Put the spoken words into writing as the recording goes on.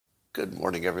Good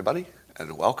morning, everybody,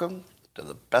 and welcome to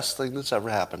the best thing that's ever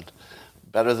happened.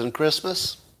 Better than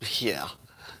Christmas? Yeah,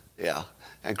 yeah.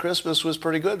 And Christmas was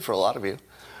pretty good for a lot of you.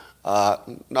 Uh,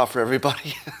 Not for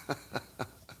everybody.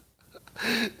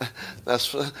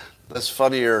 that's that's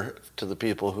funnier to the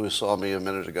people who saw me a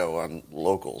minute ago on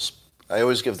Locals. I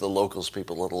always give the Locals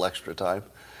people a little extra time,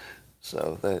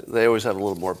 so they always have a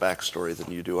little more backstory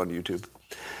than you do on YouTube.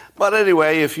 But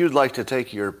anyway, if you'd like to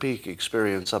take your peak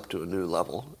experience up to a new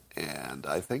level, and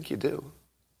I think you do.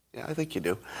 Yeah, I think you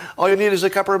do. All you need is a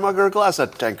cup or a mug or a glass, a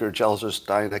tankard, chalice or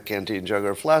stein, a canteen, jug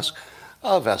or flask,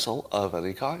 a vessel of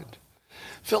any kind.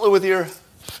 Fill it with your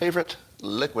favorite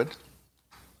liquid.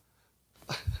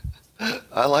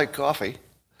 I like coffee.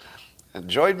 And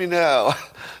join me now.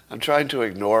 I'm trying to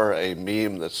ignore a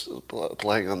meme that's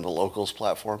playing on the Locals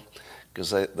platform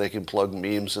because they can plug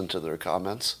memes into their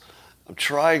comments. I'm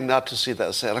trying not to see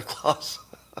that Santa Claus,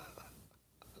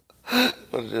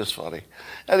 but it is funny.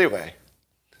 Anyway,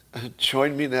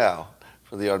 join me now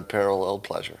for the unparalleled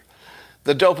pleasure.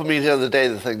 The dopamine hit of the day,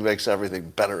 the thing that makes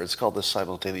everything better. It's called the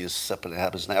simultaneous sip, and it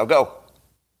happens now. Go.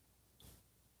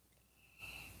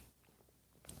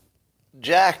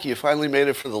 Jack, you finally made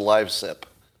it for the live sip.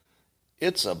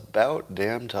 It's about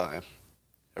damn time.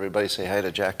 Everybody say hi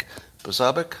to Jack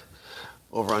Posobiec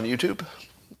over on YouTube.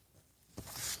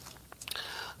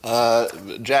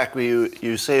 Jack,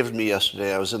 you saved me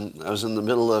yesterday. I was in the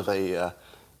middle of a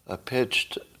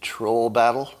pitched troll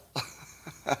battle,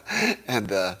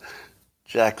 and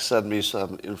Jack sent me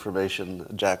some information.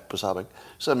 Jack Posobiec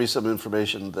sent me some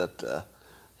information that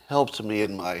helped me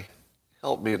in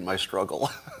my struggle.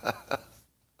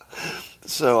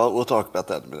 So we'll talk about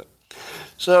that in a minute.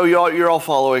 So you're all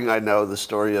following, I know, the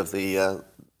story of the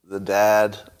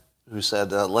dad who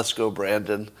said, "Let's go,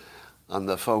 Brandon," on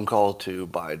the phone call to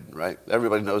Biden, right?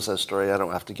 Everybody knows that story. I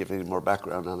don't have to give any more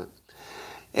background on it.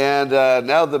 And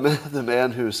now the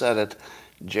man who said it,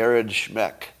 Jared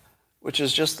Schmeck, which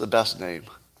is just the best name.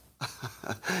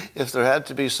 If there had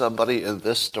to be somebody in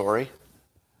this story,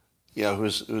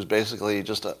 who's basically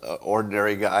just an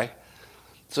ordinary guy.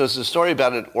 So it's a story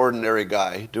about an ordinary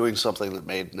guy doing something that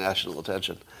made national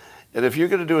attention. And if you're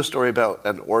going to do a story about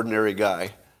an ordinary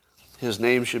guy, his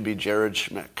name should be Jared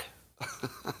Schmeck.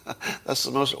 That's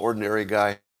the most ordinary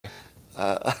guy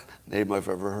name I've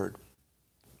ever heard.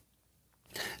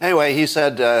 Anyway, he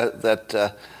said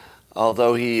that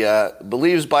although he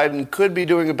believes Biden could be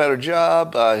doing a better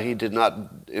job, he did not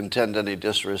intend any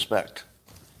disrespect.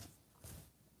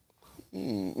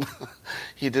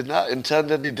 He did not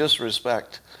intend any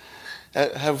disrespect.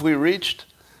 Have we reached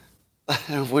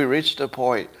a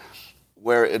point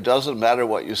where it doesn't matter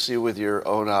what you see with your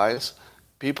own eyes?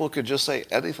 People could just say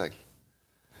anything.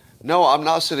 No, I'm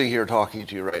not sitting here talking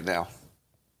to you right now.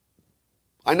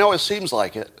 I know it seems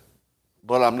like it,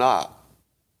 but I'm not.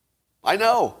 I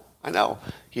know.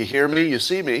 You hear me, you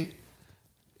see me.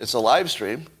 It's a live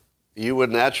stream. You would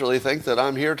naturally think that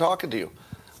I'm here talking to you.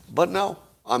 But no,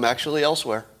 I'm actually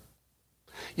elsewhere.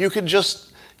 You can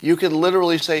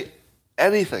literally say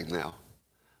anything now.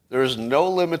 There is no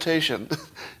limitation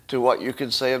to what you can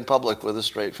say in public with a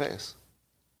straight face.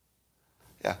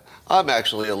 Yeah, I'm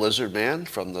actually a lizard man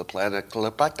from the planet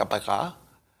Klipakapaka.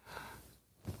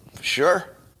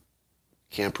 Sure.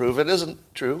 Can't prove it isn't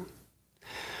true.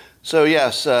 So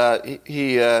yes,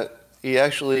 he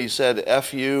actually said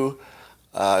 "F you,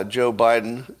 Joe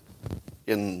Biden,"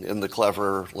 in the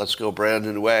clever "Let's go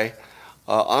Brandon" way,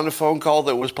 on a phone call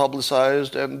that was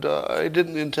publicized, and I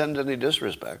didn't intend any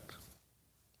disrespect.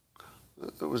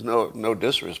 There was no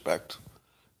disrespect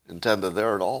intended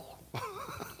there at all.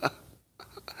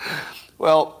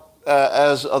 Well,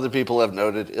 as other people have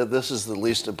noted, this is the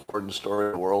least important story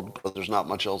in the world, but there's not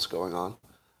much else going on.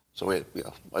 So we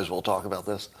might as well talk about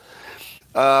this.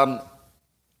 I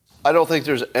don't think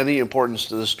there's any importance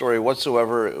to this story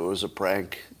whatsoever. It was a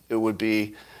prank. To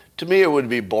me, it would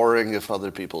be boring if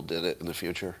other people did it in the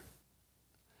future.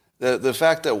 The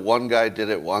fact that one guy did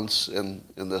it once in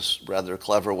this rather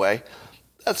clever way,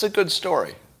 that's a good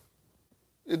story.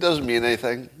 It doesn't mean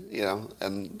anything,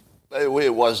 and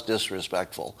it was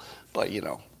disrespectful, but,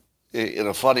 in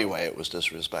a funny way it was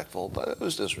disrespectful, but it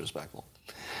was disrespectful.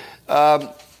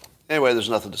 Anyway, there's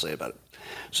nothing to say about it.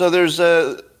 So there's,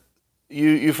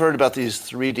 you've heard about these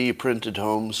 3D printed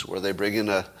homes where they bring in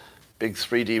a big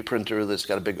 3D printer that's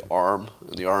got a big arm,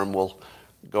 and the arm will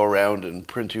go around and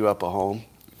print you up a home.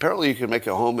 Apparently you can make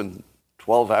a home in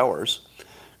 12 hours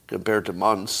compared to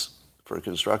months for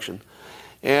construction.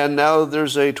 And now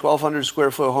there's a 1,200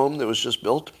 square foot home that was just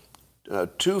built,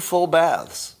 2 full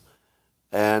baths,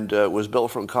 and was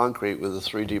built from concrete with a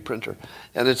 3D printer.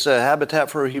 And it's a Habitat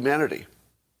for Humanity.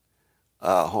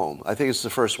 home. I think it's the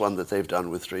first one that they've done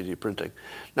with 3D printing.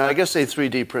 Now, I guess they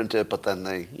 3D print it, but then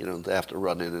they have to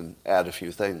run in and add a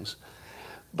few things.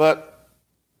 But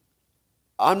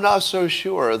I'm not so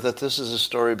sure that this is a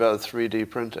story about 3D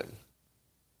printing.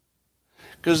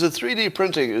 Because the 3D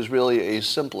printing is really a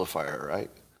simplifier, right?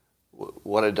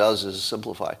 What it does is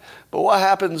simplify. But what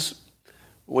happens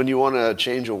when you want to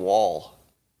change a wall?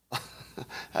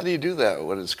 How do you do that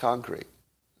when it's concrete?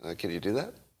 Can you do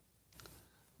that?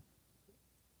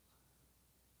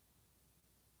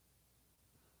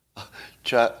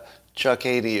 Chuck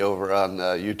Haney over on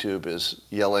YouTube is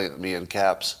yelling at me in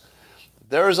caps.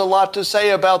 There is a lot to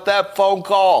say about that phone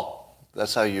call.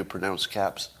 That's how you pronounce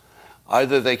caps.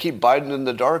 Either they keep Biden in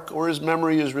the dark or his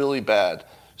memory is really bad.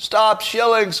 Stop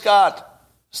shilling, Scott.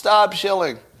 Stop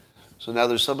shilling. So now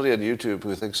there's somebody on YouTube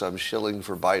who thinks I'm shilling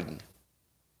for Biden.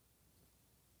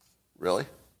 Really?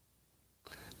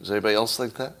 Does anybody else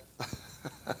think that?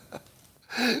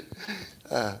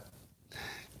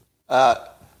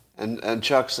 And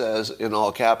Chuck says in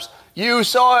all caps, you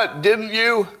saw it, didn't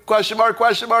you? Question mark,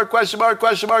 question mark, question mark,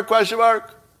 question mark, question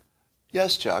mark.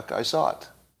 Yes, Chuck, I saw it.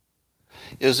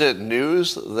 Is it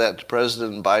news that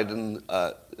President Biden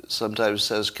sometimes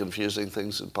says confusing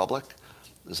things in public?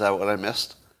 Is that what I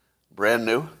missed? Brand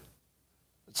new?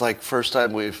 It's like first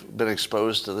time we've been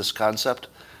exposed to this concept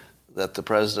that the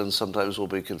president sometimes will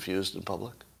be confused in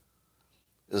public.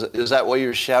 Is that why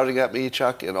you're shouting at me,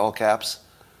 Chuck, in all caps?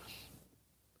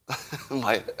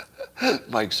 Mike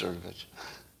Cernovich.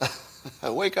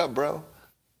 Wake up, bro.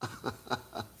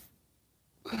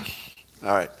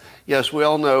 All right. Yes, we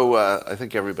all know, I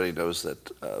think everybody knows that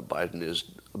Biden is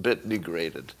a bit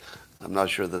degraded. I'm not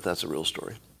sure that that's a real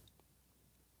story.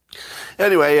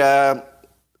 Anyway,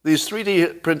 these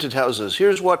 3D printed houses,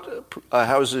 here's what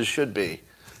houses should be.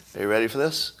 Are you ready for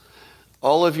this?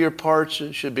 All of your parts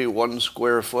should be 1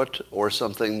 square foot or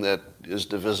something that is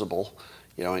divisible,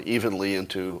 evenly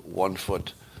into 1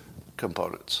 foot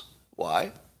components.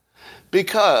 Why?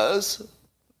 Because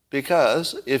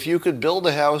if you could build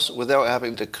a house without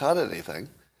having to cut anything,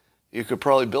 you could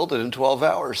probably build it in 12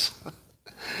 hours.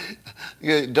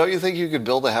 Don't you think you could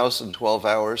build a house in 12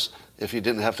 hours if you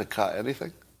didn't have to cut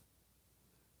anything?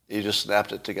 You just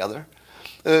snapped it together.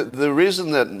 The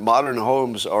reason that modern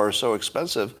homes are so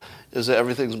expensive is that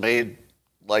everything's made,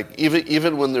 like,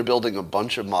 even when they're building a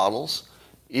bunch of models,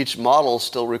 each model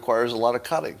still requires a lot of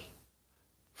cutting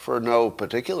for no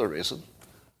particular reason.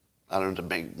 I don't know,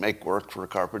 to make work for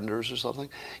carpenters or something.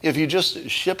 If you just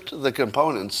shipped the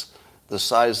components the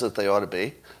size that they ought to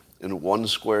be in 1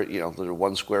 square, they're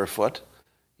 1 square foot,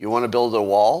 you want to build a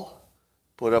wall,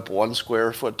 put up 1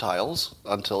 square foot tiles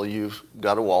until you've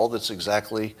got a wall that's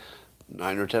exactly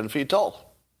 9 or 10 feet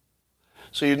tall.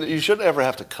 So you shouldn't ever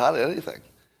have to cut anything.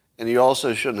 And you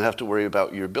also shouldn't have to worry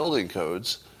about your building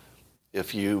codes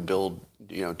if you build,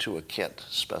 to a kit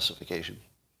specification.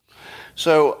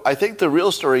 So I think the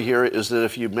real story here is that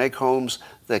if you make homes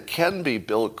that can be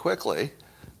built quickly,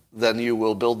 then you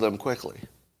will build them quickly.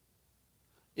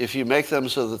 If you make them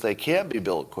so that they can't be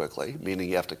built quickly, meaning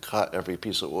you have to cut every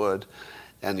piece of wood,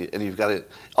 and you've got to...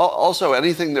 Also,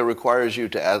 anything that requires you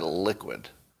to add a liquid,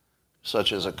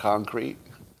 such as a concrete,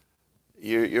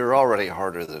 you're already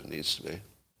harder than it needs to be.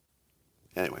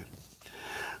 Anyway.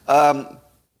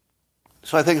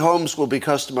 So I think homes will be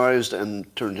customized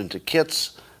and turned into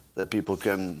kits that people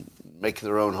can make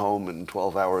their own home in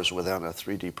 12 hours without a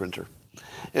 3D printer.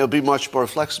 It'll be much more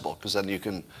flexible because then you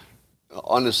can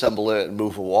unassemble it and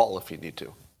move a wall if you need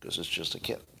to, because it's just a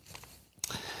kit.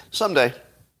 Someday.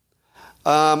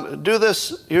 Do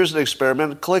this. Here's an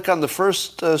experiment. Click on the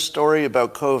first story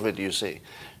about COVID you see.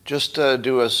 Just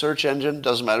do a search engine,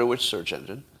 doesn't matter which search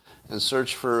engine, and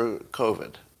search for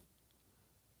COVID.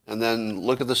 And then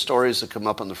look at the stories that come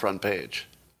up on the front page.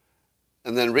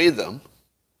 And then read them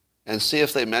and see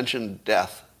if they mention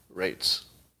death rates.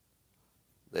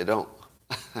 They don't.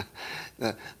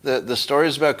 The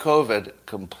stories about COVID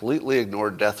completely ignore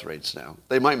death rates now.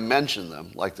 They might mention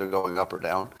them like they're going up or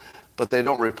down, but they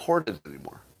don't report it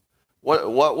anymore.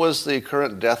 What was the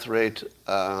current death rate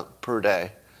per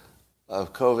day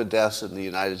of COVID deaths in the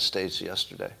United States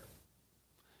yesterday?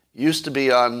 Used to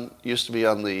be on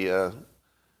the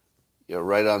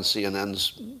right on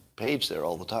CNN's page there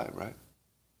all the time, right?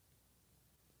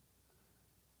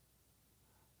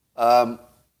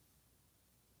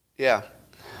 Yeah.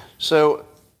 So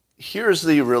here's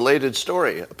the related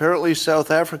story. Apparently South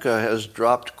Africa has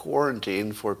dropped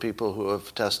quarantine for people who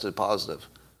have tested positive.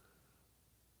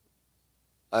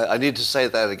 I need to say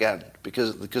that again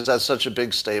because that's such a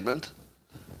big statement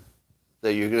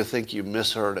that you're going to think you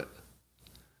misheard it.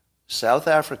 South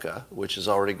Africa, which has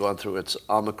already gone through its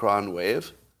Omicron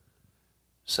wave,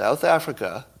 South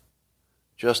Africa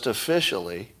just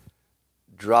officially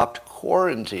dropped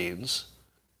quarantines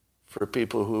for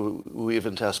people who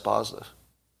even test positive.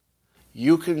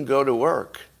 You can go to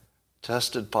work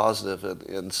tested positive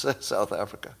in South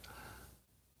Africa.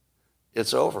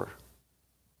 It's over.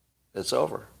 It's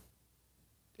over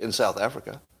in South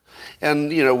Africa.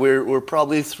 And, you know, we're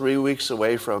probably 3 weeks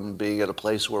away from being at a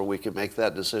place where we can make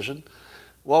that decision.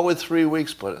 What would 3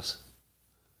 weeks put us?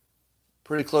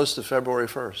 Pretty close to February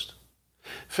 1st.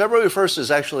 February 1st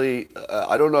is actually,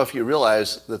 I don't know if you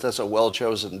realize that that's a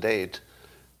well-chosen date,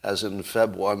 as in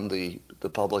Feb 1, the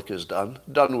public is done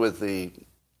with the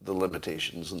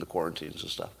limitations and the quarantines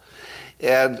and stuff.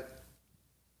 And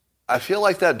I feel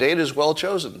like that date is well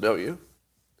chosen, don't you?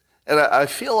 And I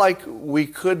feel like we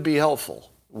could be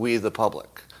helpful, we the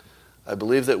public. I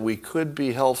believe that we could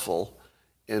be helpful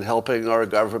in helping our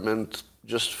government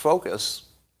just focus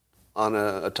on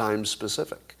a time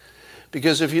specific.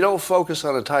 Because if you don't focus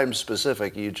on a time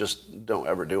specific, you just don't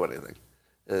ever do anything.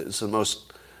 It's the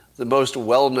most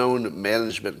well-known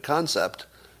management concept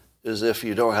is if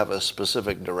you don't have a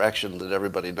specific direction that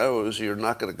everybody knows, you're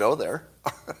not going to go there.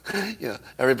 You know,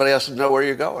 everybody has to know where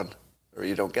you're going, or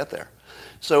you don't get there.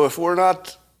 So if we're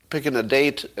not picking a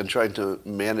date and trying to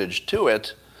manage to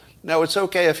it, now it's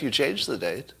okay if you change the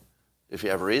date, if you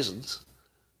have reasons.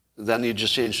 Then you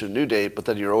just change to a new date, but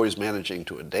then you're always managing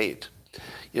to a date.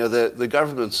 You know, the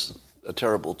government's a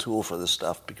terrible tool for this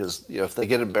stuff because, you know, if they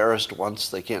get embarrassed once,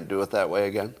 they can't do it that way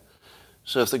again.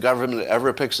 So if the government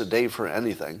ever picks a date for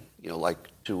anything, you know, like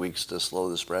 2 weeks to slow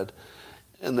the spread,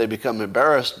 and they become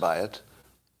embarrassed by it,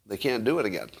 they can't do it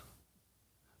again.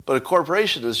 But a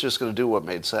corporation is just going to do what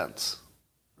made sense,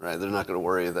 right? They're not going to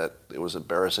worry that it was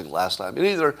embarrassing last time. It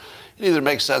either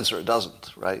makes sense or it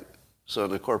doesn't, right? So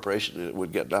in a corporation, it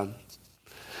would get done.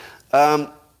 All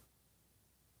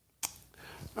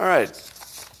right.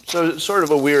 So it's sort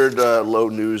of a weird low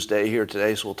news day here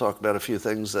today, so we'll talk about a few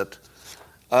things that...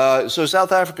 So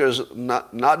South Africa is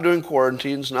not doing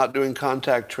quarantines, not doing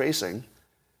contact tracing,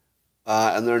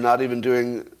 and they're not even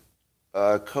doing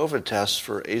COVID tests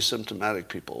for asymptomatic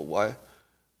people. Why?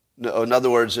 No, in other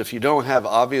words, if you don't have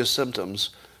obvious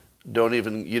symptoms, you don't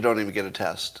even get a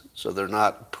test. So they're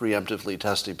not preemptively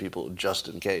testing people just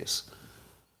in case.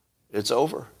 It's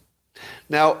over.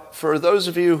 Now, for those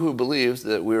of you who believe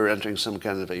that we were entering some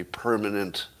kind of a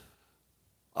permanent,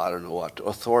 I don't know what,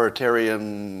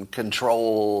 authoritarian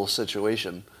control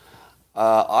situation,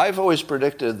 I've always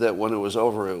predicted that when it was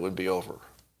over, it would be over.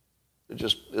 It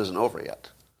just isn't over yet.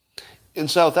 In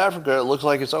South Africa, it looks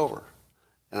like it's over.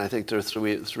 And I think they're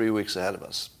 3 weeks ahead of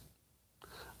us.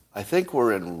 I think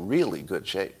we're in really good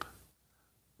shape.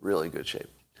 Really good shape.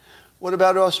 What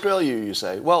about Australia, you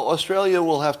say? Well, Australia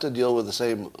will have to deal with the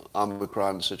same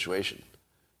Omicron situation.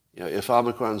 You know, if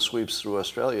Omicron sweeps through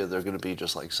Australia, they're going to be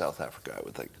just like South Africa, I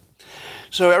would think.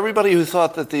 So everybody who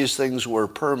thought that these things were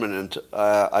permanent,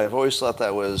 I've always thought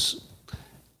that was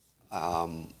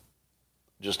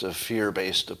just a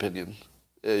fear-based opinion.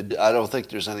 I don't think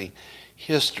there's any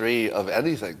history of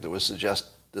anything that would suggest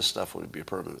this stuff would be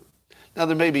permanent. Now,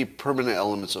 there may be permanent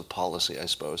elements of policy, I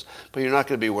suppose, but you're not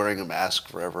going to be wearing a mask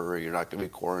forever, or you're not going to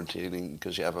be quarantining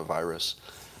because you have a virus.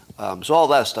 So all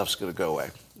that stuff's going to go away.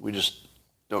 We just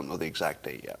don't know the exact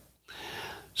date yet.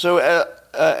 So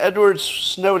Edward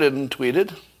Snowden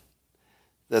tweeted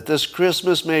that this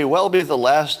Christmas may well be the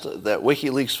last that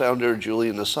WikiLeaks founder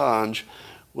Julian Assange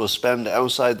will spend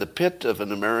outside the pit of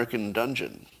an American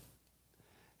dungeon.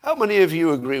 How many of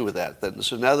you agree with that?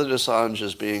 So now that Assange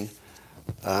is being,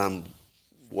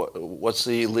 what's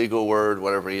the legal word,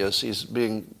 whatever he is, he's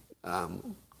being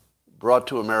brought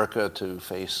to America to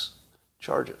face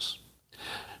charges.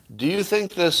 Do you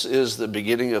think this is the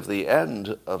beginning of the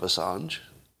end of Assange?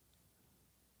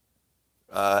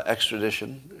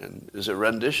 Extradition, and is it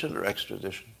rendition or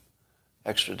extradition?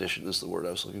 Extradition is the word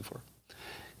I was looking for.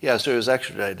 Yeah, so he was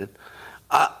extradited.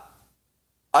 I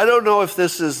don't know if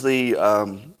this is the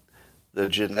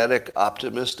genetic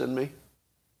optimist in me.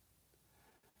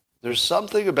 There's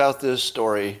something about this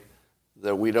story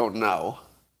that we don't know.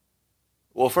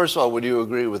 Well, first of all, would you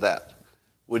agree with that?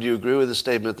 Would you agree with the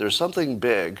statement, there's something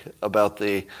big about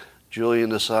the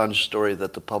Julian Assange story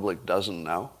that the public doesn't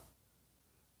know?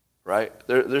 Right?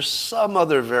 There's some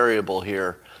other variable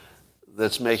here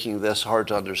that's making this hard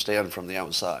to understand from the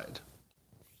outside.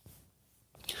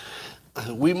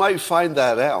 We might find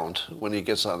that out when he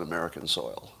gets on American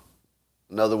soil.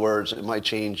 In other words, it might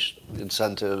change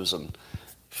incentives and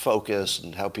focus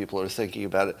and how people are thinking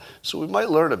about it. So we might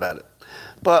learn about it.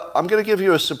 But I'm going to give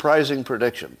you a surprising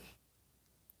prediction.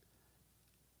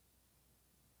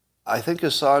 I think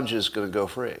Assange is going to go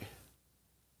free.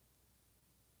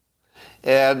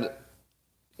 And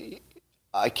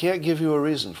I can't give you a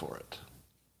reason for it.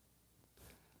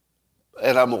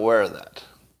 And I'm aware of that.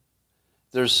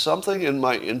 There's something in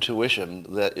my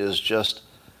intuition that is just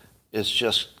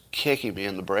kicking me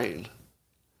in the brain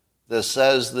that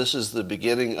says this is the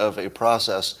beginning of a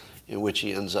process in which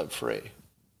he ends up free.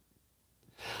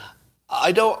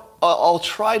 I'll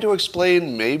try to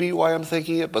explain maybe why I'm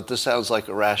thinking it, but this sounds like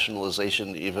a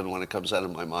rationalization even when it comes out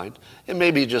of my mind. It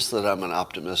may be just that I'm an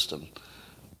optimist and,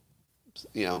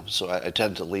 so I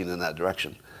tend to lean in that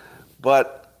direction.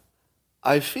 But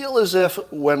I feel as if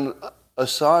when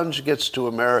Assange gets to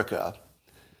America,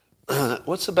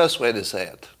 what's the best way to say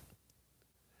it?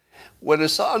 When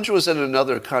Assange was in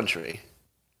another country,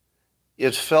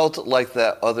 it felt like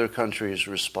that other country's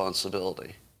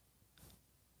responsibility.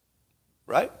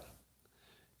 Right?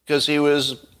 Because he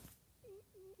was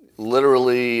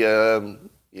literally, in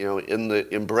the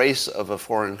embrace of a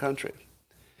foreign country.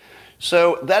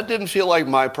 So that didn't feel like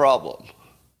my problem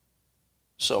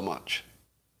so much,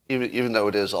 even though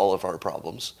it is all of our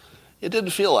problems. It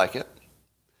didn't feel like it.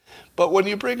 But when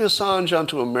you bring Assange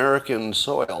onto American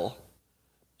soil,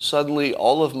 suddenly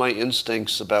all of my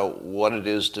instincts about what it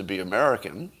is to be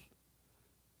American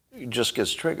just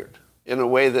gets triggered in a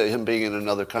way that him being in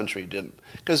another country didn't.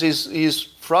 Because he's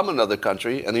from another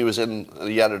country and he was in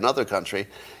yet another country.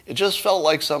 It just felt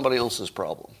like somebody else's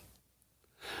problem.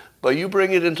 But you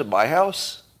bring it into my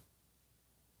house,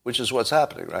 which is what's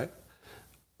happening, right?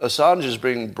 Assange is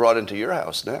being brought into your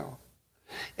house now.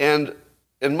 And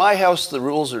in my house, the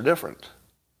rules are different.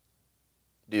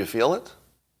 Do you feel it?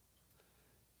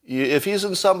 If he's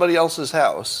in somebody else's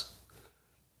house,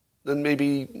 then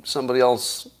maybe somebody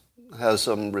else has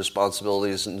some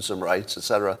responsibilities and some rights,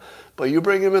 etc. But you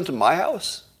bring him into my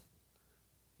house?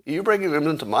 You're bringing him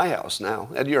into my house now,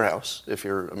 and your house, if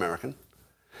you're American.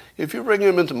 If you bring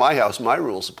him into my house, my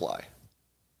rules apply,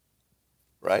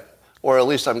 right? Or at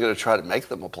least I'm going to try to make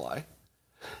them apply.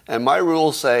 And my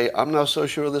rules say, I'm not so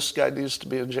sure this guy needs to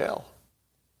be in jail.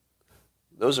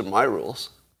 Those are my rules.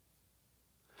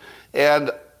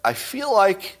 And I feel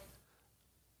like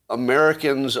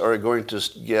Americans are going to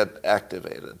get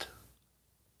activated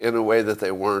in a way that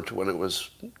they weren't when it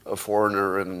was a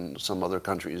foreigner in some other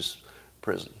country's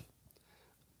prison.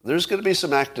 There's going to be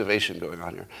some activation going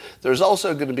on here. There's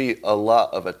also going to be a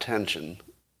lot of attention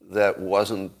that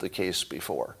wasn't the case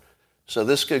before. So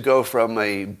this could go from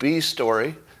a B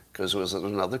story, because it was in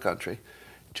another country,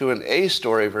 to an A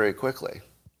story very quickly.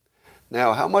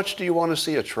 Now, how much do you want to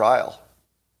see a trial?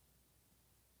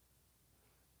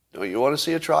 Don't you want to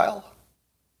see a trial?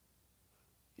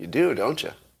 You do, don't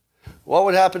you? What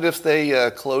would happen if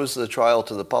they close the trial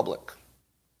to the public?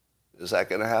 Is that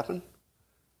going to happen?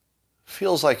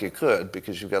 Feels like it could,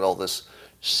 because you've got all this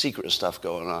secret stuff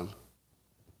going on.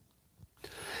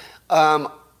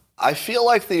 I feel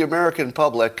like the American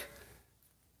public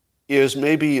is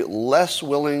maybe less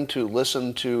willing to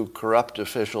listen to corrupt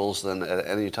officials than at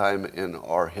any time in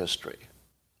our history.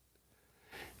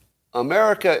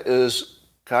 America is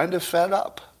kind of fed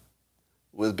up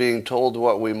with being told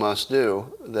what we must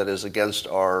do that is against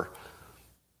our,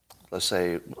 let's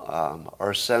say,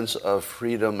 our sense of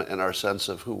freedom and our sense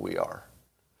of who we are,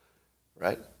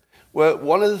 right? Well,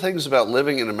 one of the things about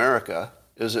living in America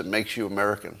is it makes you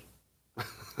American.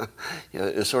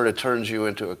 It sort of turns you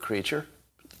into a creature.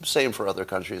 Same for other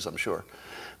countries, I'm sure.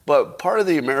 But part of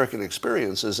the American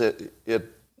experience is it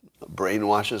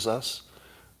brainwashes us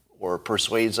or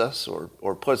persuades us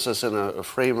or puts us in a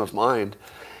frame of mind.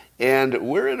 And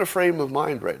we're in a frame of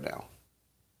mind right now.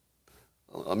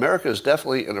 America is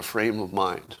definitely in a frame of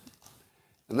mind.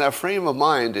 And that frame of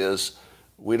mind is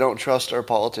we don't trust our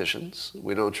politicians,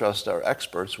 we don't trust our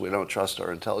experts, we don't trust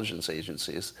our intelligence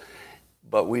agencies,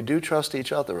 but we do trust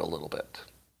each other a little bit,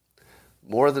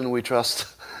 more than we trust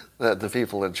the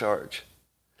people in charge.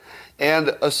 And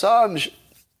Assange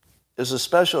is a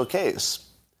special case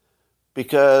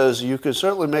because you could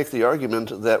certainly make the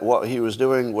argument that what he was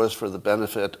doing was for the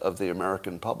benefit of the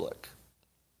American public.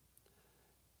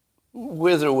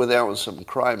 With or without some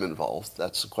crime involved,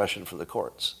 that's a question for the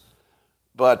courts.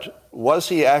 But was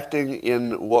he acting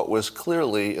in what was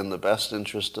clearly in the best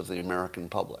interest of the American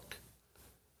public?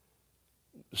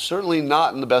 Certainly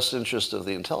not in the best interest of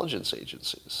the intelligence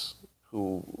agencies,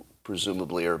 who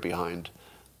presumably are behind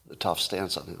the tough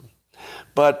stance on him.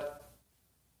 But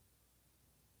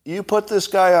you put this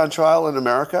guy on trial in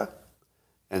America,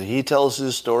 and he tells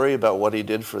his story about what he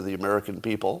did for the American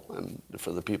people and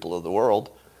for the people of the world.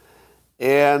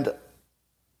 And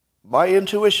my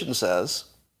intuition says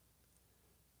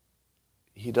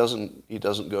he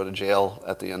doesn't go to jail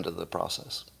at the end of the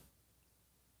process.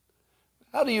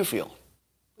 How do you feel?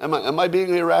 Am I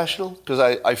being irrational? Because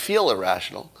I feel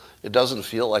irrational. It doesn't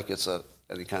feel like it's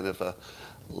any kind of a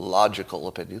logical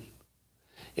opinion.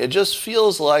 It just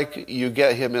feels like you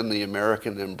get him in the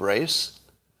American embrace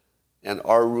and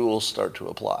our rules start to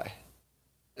apply.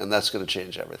 And that's going to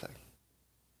change everything.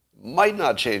 Might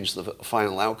not change the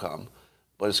final outcome,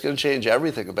 but it's going to change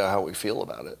everything about how we feel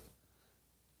about it,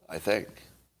 I think.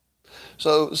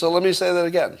 So let me say that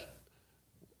again.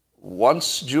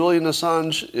 Once Julian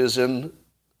Assange is in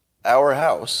our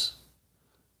house,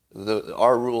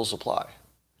 our rules apply.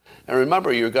 And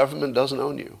remember, your government doesn't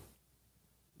own you.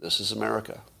 This is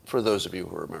America, for those of you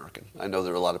who are American. I know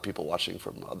there are a lot of people watching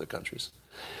from other countries.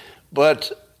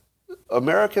 But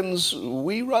Americans,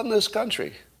 we run this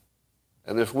country.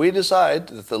 And if we decide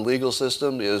that the legal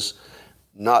system is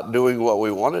not doing what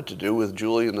we want it to do with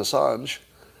Julian Assange,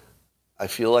 I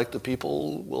feel like the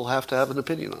people will have to have an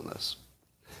opinion on this.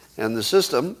 And the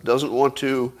system doesn't want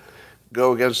to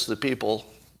go against the people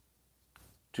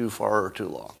too far or too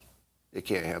long. It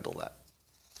can't handle that.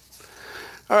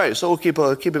 All right, so we'll keep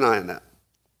an eye on that.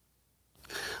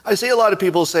 I see a lot of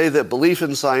people say that belief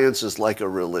in science is like a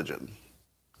religion.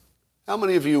 How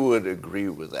many of you would agree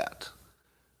with that?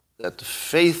 That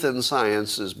faith in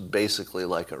science is basically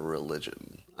like a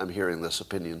religion. I'm hearing this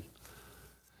opinion.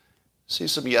 See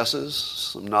some yeses,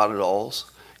 some not at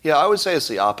alls. Yeah, I would say it's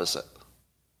the opposite,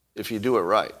 if you do it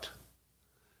right.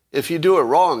 If you do it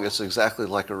wrong, it's exactly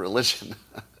like a religion.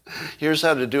 Here's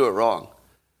how to do it wrong.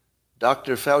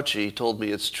 Dr. Fauci told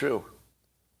me it's true.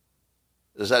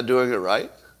 Is that doing it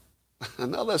right?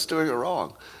 No, that's doing it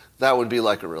wrong. That would be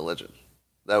like a religion.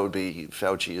 That would be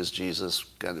Fauci is Jesus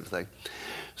kind of thing.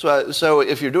 So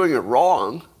if you're doing it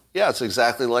wrong, yeah, it's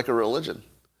exactly like a religion.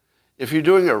 If you're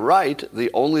doing it right, the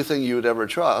only thing you would ever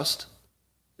trust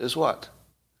is what?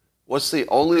 What's the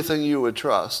only thing you would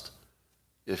trust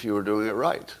if you were doing it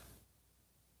right?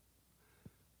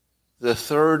 The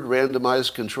third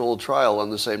randomized controlled trial on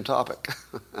the same topic.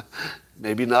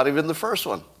 Maybe not even the first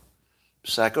one.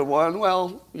 Second one,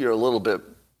 well, you're a little bit,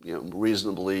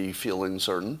 reasonably feeling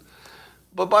certain.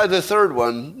 But by the third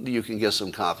one, you can get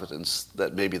some confidence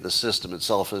that maybe the system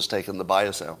itself has taken the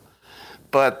bias out.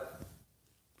 But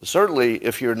certainly,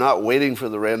 if you're not waiting for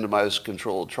the randomized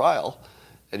controlled trial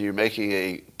and you're making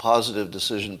a positive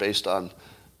decision based on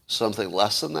something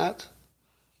less than that,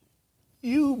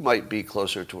 you might be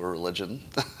closer to a religion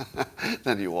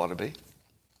than you want to be.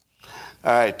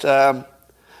 All right.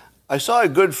 I saw a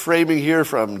good framing here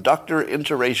from Dr.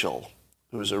 Interracial,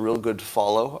 who's a real good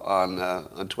follow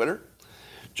on Twitter.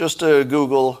 Just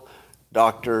Google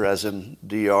doctor, as in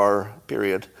DR,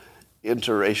 period,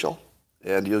 interracial,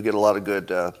 and you'll get a lot of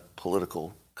good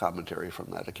political commentary from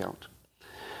that account.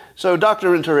 So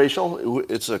Dr. Interracial,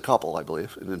 it's a couple, I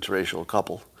believe, an interracial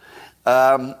couple,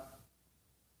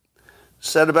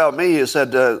 said about me, he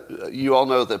said, you all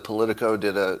know that Politico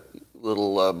did a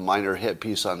little minor hit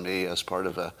piece on me as part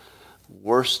of a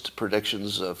worst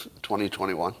predictions of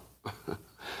 2021.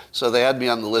 So they had me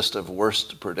on the list of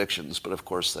worst predictions, but of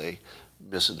course they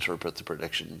misinterpret the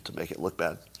prediction to make it look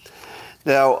bad.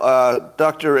 Now,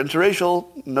 Dr.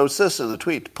 Interracial notes this in a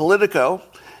tweet. Politico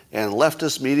and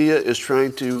leftist media is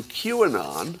trying to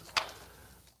QAnon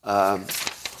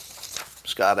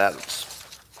Scott Adams,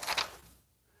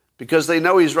 because they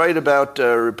know he's right about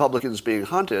Republicans being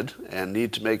hunted and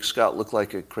need to make Scott look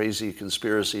like a crazy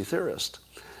conspiracy theorist.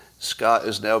 Scott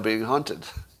is now being hunted.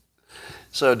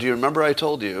 So do you remember I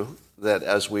told you that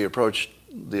as we approach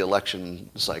the election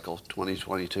cycle,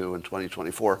 2022 and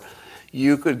 2024,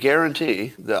 you could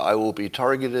guarantee that I will be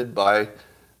targeted by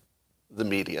the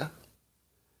media.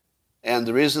 And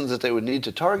the reason that they would need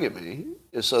to target me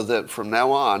is so that from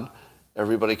now on,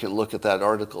 everybody can look at that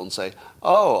article and say,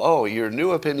 oh, your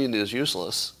new opinion is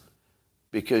useless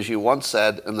because you once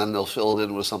said, and then they'll fill it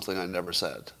in with something I never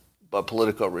said. But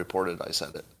Politico reported I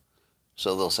said it.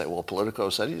 So they'll say, well, Politico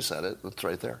said you said it. It's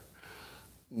right there.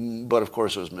 But of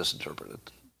course it was misinterpreted,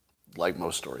 like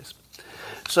most stories.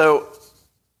 So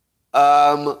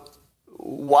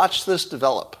watch this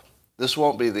develop. This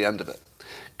won't be the end of it.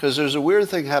 Because there's a weird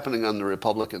thing happening on the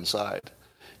Republican side.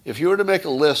 If you were to make a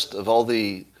list of all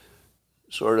the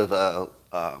sort of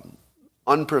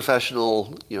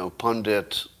unprofessional,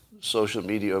 pundit social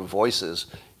media voices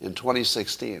in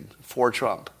 2016 for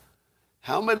Trump,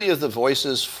 how many of the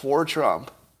voices for Trump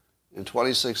in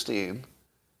 2016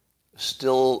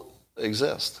 still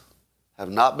exist,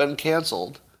 have not been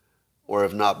canceled, or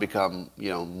have not become,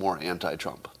 more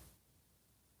anti-Trump?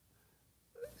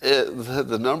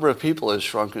 The number of people has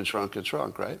shrunk and shrunk and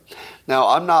shrunk, right? Now,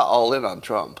 I'm not all in on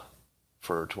Trump.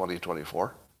 for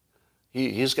 2024.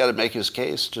 He's got to make his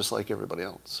case just like everybody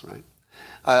else, right?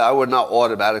 I would not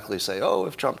automatically say, oh,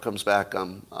 if Trump comes back,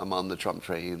 I'm on the Trump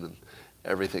train and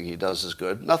everything he does is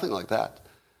good. Nothing like that.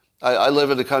 I live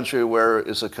in a country where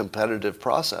it's a competitive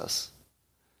process.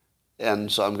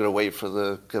 And so I'm going to wait for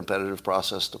the competitive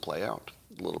process to play out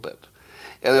a little bit.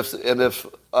 And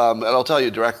I'll tell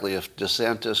you directly, if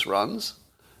DeSantis runs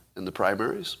in the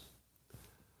primaries,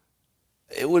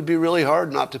 it would be really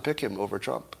hard not to pick him over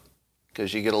Trump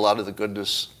because you get a lot of the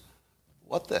goodness.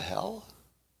 What the hell?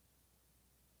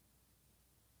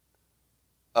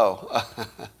 Oh,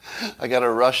 I got a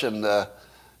Russian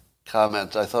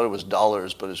comment. I thought it was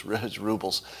dollars, but it's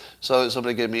rubles. So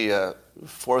somebody gave me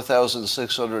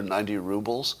 4,690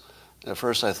 rubles. At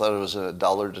first I thought it was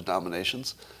dollar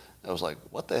denominations. I was like,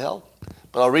 what the hell?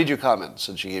 But I'll read your comment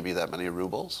since you gave me that many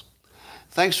rubles.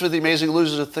 Thanks for the Amazing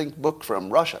Losers to Think book from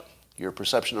Russia. Your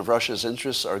perception of Russia's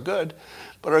interests are good,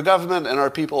 but our government and our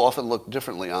people often look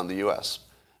differently on the U.S.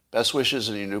 Best wishes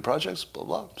in your new projects, blah,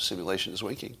 blah. Simulation is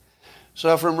winking.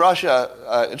 So from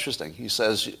Russia, interesting. He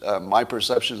says, my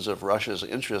perceptions of Russia's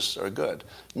interests are good,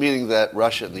 meaning that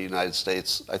Russia and the United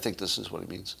States, I think this is what he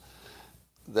means,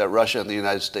 that Russia and the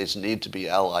United States need to be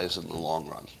allies in the long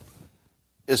run.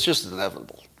 It's just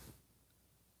inevitable.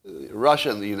 Russia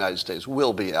and the United States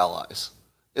will be allies.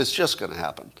 It's just going to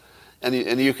happen. And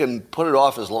you can put it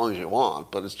off as long as you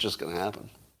want, but it's just going to happen.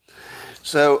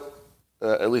 So,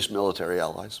 at least military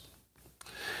allies.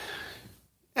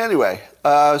 Anyway,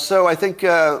 so I think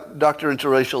Dr.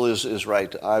 Interracial is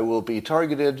right. I will be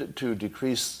targeted to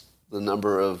decrease the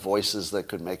number of voices that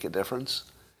could make a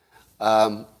difference.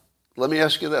 Let me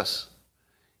ask you this.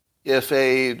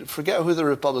 Forget who the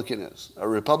Republican is. A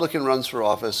Republican runs for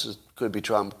office, it could be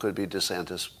Trump, could be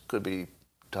DeSantis, could be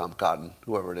Tom Cotton,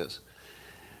 whoever it is.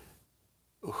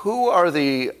 Who are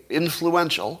the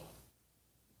influential,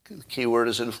 the key word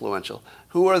is influential,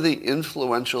 who are the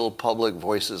influential public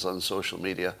voices on social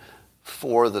media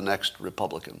for the next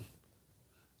Republican?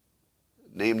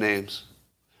 Name names.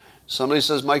 Somebody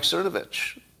says Mike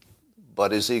Cernovich,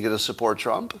 but is he going to support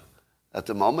Trump? At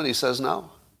the moment, he says no.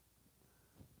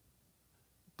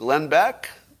 Glenn Beck?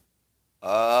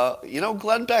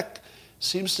 Glenn Beck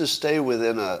seems to stay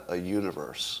within a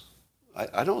universe.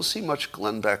 I don't see much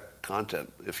Glenn Beck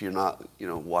content if you're not,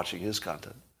 watching his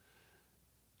content.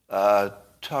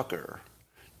 Tucker,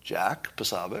 Jack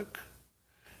Posobiec,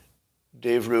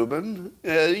 Dave Rubin.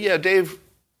 Dave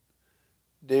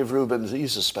Rubin,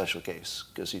 he's a special case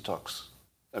because he talks.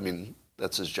 I mean,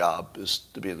 that's his job, is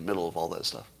to be in the middle of all that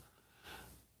stuff.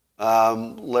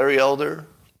 Larry Elder.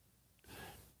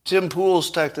 Tim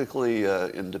Pool's technically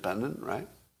independent, right?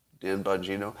 Dan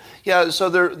Bongino. Yeah, so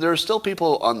there are still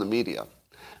people on the media.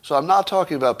 So I'm not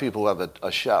talking about people who have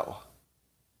a show,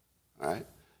 all right?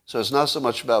 So it's not so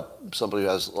much about somebody who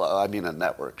has, a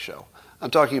network show.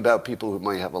 I'm talking about people who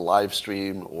might have a live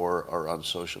stream or are on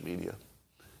social media.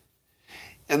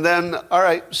 And then, all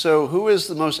right, so who is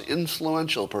the most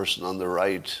influential person on the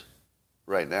right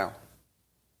now?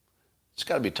 It's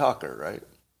got to be Tucker, right?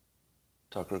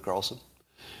 Tucker Carlson.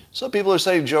 Some people are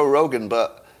saying Joe Rogan,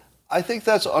 but I think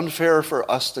that's unfair for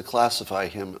us to classify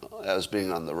him as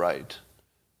being on the right.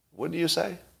 Wouldn't you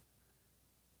say?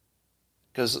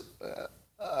 Because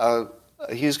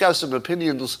he's got some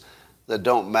opinions that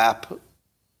don't map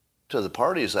to the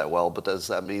parties that well, but does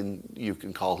that mean you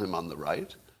can call him on the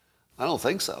right? I don't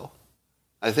think so.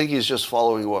 I think he's just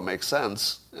following what makes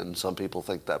sense, and some people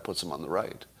think that puts him on the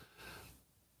right.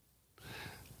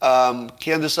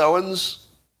 Candace Owens?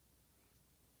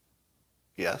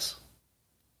 Yes.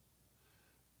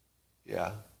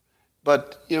 Yeah.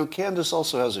 But, Candace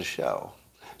also has a show.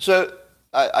 So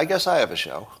I guess I have a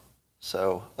show.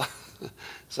 So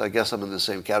I guess I'm in the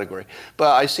same category.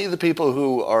 But I see the people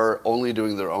who are only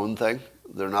doing their own thing.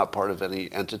 They're not part of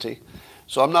any entity.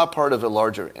 So I'm not part of a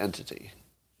larger entity.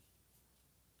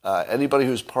 Anybody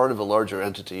who's part of a larger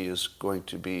entity is going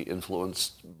to be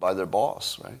influenced by their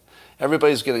boss, right?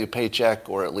 Everybody's getting a paycheck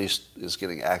or at least is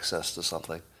getting access to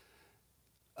something.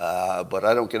 But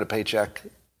I don't get a paycheck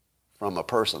from a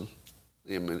person.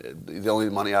 The only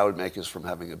money I would make is from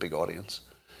having a big audience.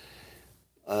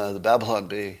 The Babylon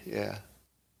Bee, yeah.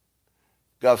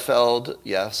 Gutfeld,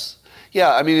 yes.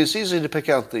 Yeah, it's easy to pick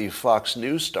out the Fox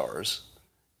News stars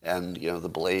and, the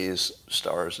Blaze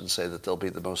stars and say that they'll be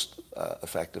the most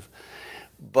effective.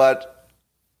 But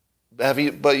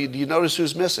you notice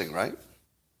who's missing, right?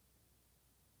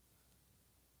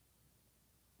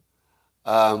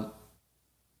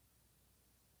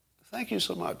 Thank you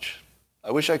so much.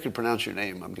 I wish I could pronounce your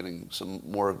name. I'm getting some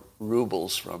more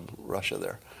rubles from Russia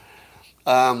there.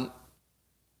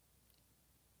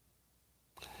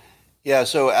 Yeah,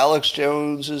 so Alex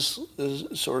Jones is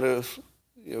sort of,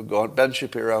 going, Ben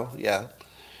Shapiro, yeah.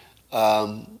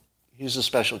 He's a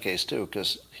special case too,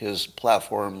 because his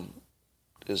platform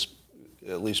is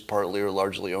at least partly or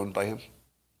largely owned by him.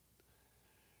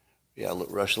 Yeah,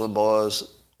 Rush Limbaugh is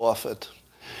off it.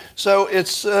 So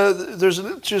there's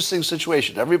an interesting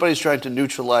situation. Everybody's trying to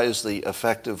neutralize the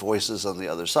effective voices on the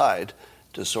other side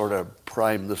to sort of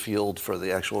prime the field for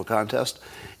the actual contest.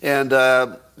 And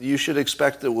you should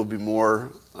expect there will be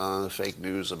more fake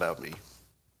news about me.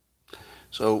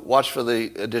 So watch for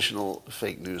the additional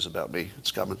fake news about me.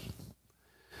 It's coming.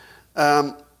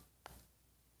 And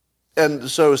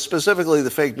so specifically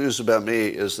the fake news about me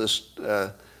is this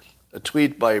a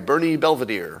tweet by Bernie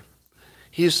Belvedere.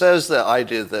 He says that I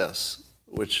did this,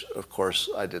 which of course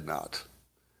I did not.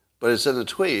 But it's in a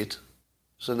tweet,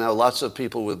 so now lots of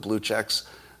people with blue checks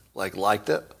liked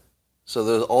it.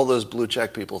 So all those blue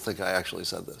check people think I actually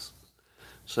said this.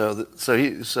 So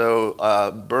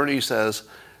Bernie says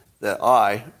that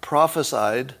I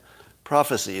prophesied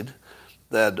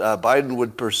that Biden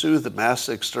would pursue the mass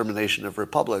extermination of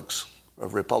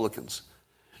Republicans.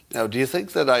 Now, do you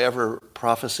think that I ever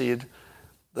prophesied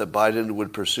that Biden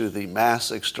would pursue the mass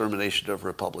extermination of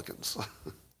Republicans?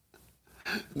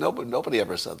 Nobody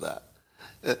ever said that.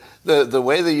 The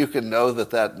way that you can know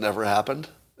that never happened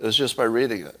is just by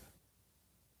reading it.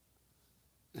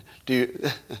 Do you?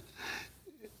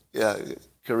 Yeah,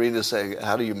 Karina's saying,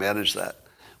 how do you manage that?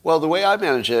 Well, the way I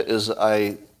manage it is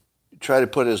I try to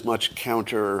put as much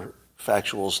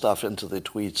counterfactual stuff into the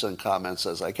tweets and comments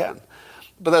as I can.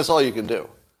 But that's all you can do.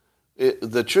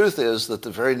 The truth is that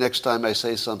the very next time I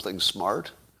say something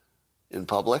smart in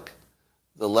public,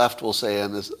 the left will say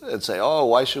and say, oh,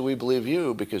 why should we believe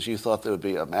you? Because you thought there would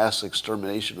be a mass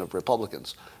extermination of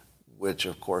Republicans, which,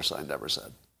 of course, I never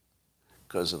said,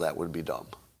 because that would be dumb.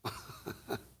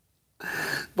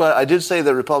 But I did say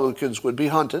that Republicans would be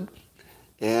hunted,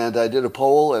 and I did a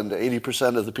poll, and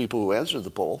 80% of the people who answered the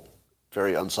poll,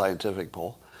 very unscientific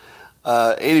poll,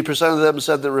 80% of them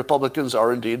said that Republicans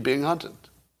are indeed being hunted.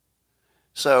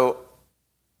 So,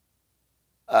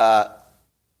 am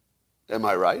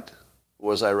I right?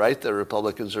 Was I right that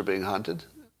Republicans are being hunted?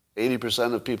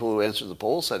 80% of people who answered the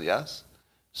poll said yes.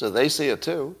 So they see it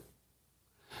too.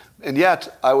 And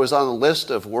yet, I was on a list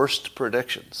of worst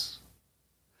predictions.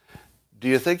 Do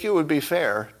you think it would be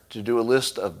fair to do a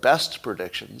list of best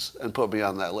predictions and put me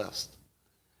on that list?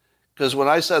 Because when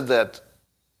I said that,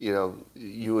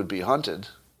 you would be hunted,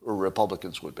 or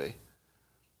Republicans would be,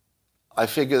 I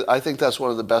think that's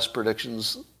one of the best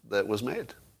predictions that was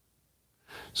made.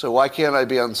 So why can't I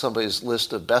be on somebody's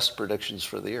list of best predictions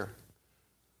for the year?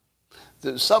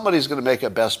 Somebody's going to make a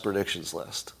best predictions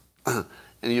list, and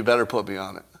you better put me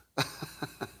on it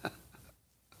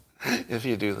if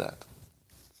you do that.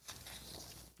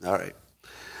 All right.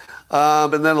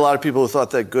 And then a lot of people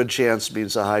thought that good chance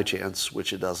means a high chance,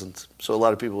 which it doesn't. So a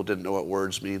lot of people didn't know what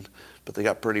words mean, but they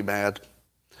got pretty mad.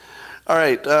 All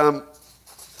right.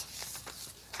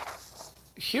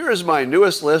 Here is my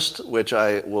newest list, which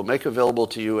I will make available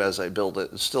to you as I build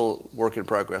it. It's still work in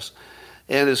progress.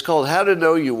 And it's called How to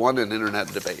Know You Won an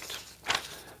Internet Debate.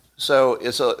 So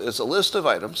it's a list of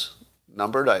items,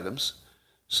 numbered items,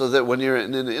 so that when you're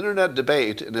in an internet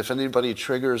debate, and if anybody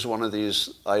triggers one of these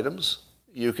items,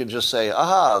 you can just say,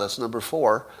 aha, that's number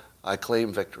 4, I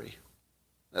claim victory.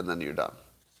 And then you're done.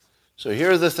 So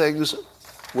here are the things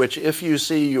which, if you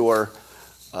see your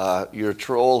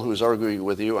troll who's arguing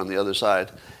with you on the other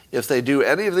side, if they do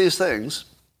any of these things,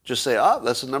 just say,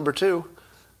 that's a number 2,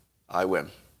 I win.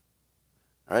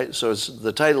 All right, so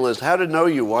the title is How to Know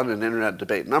You Won an Internet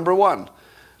Debate. Number 1,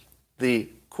 the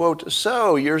quote,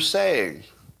 so you're saying.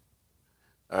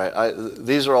 All right,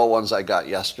 these are all ones I got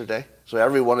yesterday. So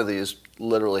every one of these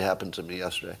literally happened to me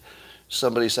yesterday.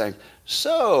 Somebody saying,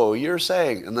 so you're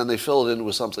saying, and then they fill it in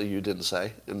with something you didn't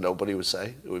say, and nobody would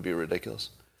say. It would be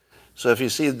ridiculous. So if you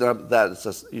see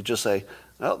that, you just say,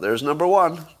 well, there's number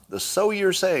 1, the so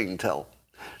you're saying tell.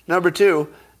 Number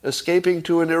 2, escaping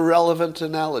to an irrelevant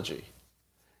analogy.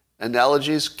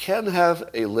 Analogies can have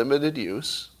a limited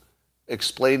use,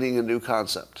 explaining a new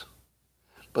concept.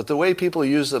 But the way people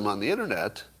use them on the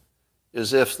internet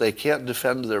is if they can't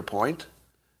defend their point,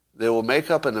 they will make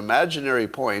up an imaginary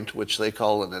point, which they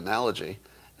call an analogy,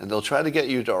 and they'll try to get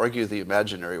you to argue the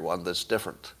imaginary one that's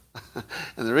different.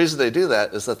 And the reason they do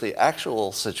that is that the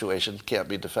actual situation can't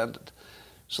be defended.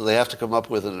 So they have to come up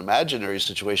with an imaginary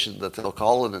situation that they'll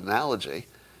call an analogy and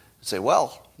say,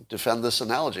 well, defend this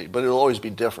analogy. But it'll always be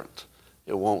different.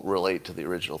 It won't relate to the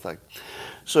original thing.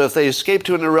 So if they escape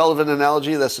to an irrelevant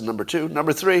analogy, that's the number 2.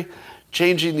 Number 3,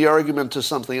 changing the argument to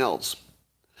something else.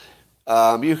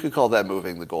 You could call that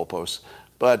moving the goalposts.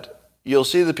 But you'll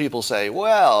see the people say,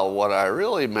 well, what I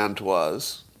really meant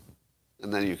was,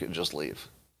 and then you can just leave,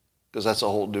 because that's a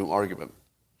whole new argument.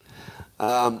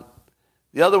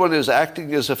 The other one is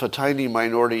acting as if a tiny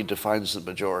minority defines the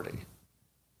majority.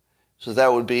 So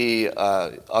that would be,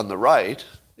 on the right,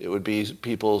 it would be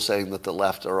people saying that the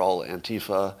left are all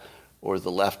Antifa or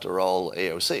the left are all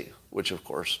AOC, which of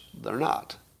course they're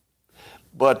not.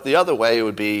 But the other way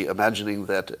would be imagining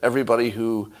that everybody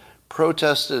who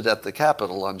protested at the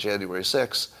Capitol on January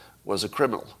 6th was a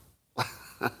criminal.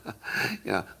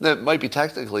 Yeah, that might be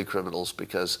technically criminals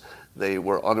because they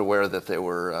were unaware that they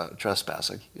were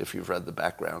trespassing, if you've read the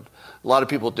background. A lot of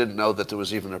people didn't know that there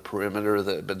was even a perimeter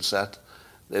that had been set.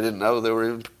 They didn't know they were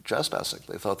even trespassing.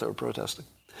 They thought they were protesting.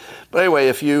 But anyway,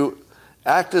 if you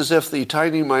act as if the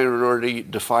tiny minority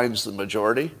defines the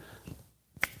majority,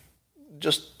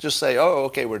 just say, oh,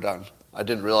 okay, we're done. I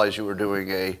didn't realize you were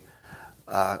doing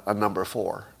a number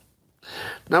 4.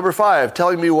 Number 5,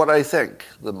 telling me what I think,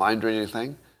 the mind reading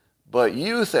thing. But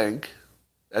you think,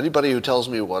 anybody who tells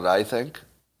me what I think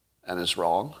and is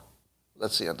wrong,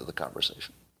 that's the end of the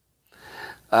conversation.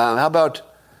 How about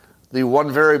the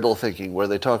one variable thinking, where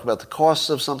they talk about the costs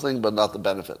of something but not the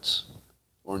benefits,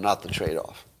 or not the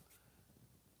trade-off?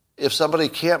 If somebody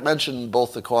can't mention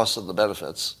both the costs and the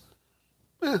benefits,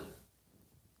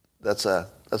 that's a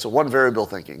one variable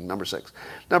thinking, number 6.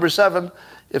 Number 7,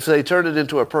 if they turn it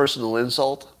into a personal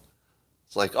insult,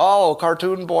 it's like, oh,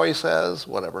 cartoon boy says,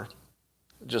 whatever.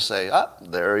 Just say,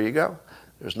 there you go.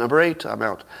 There's number 8, I'm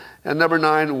out. And number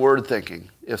 9, word thinking.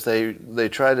 If they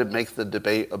try to make the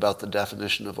debate about the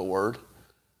definition of a word,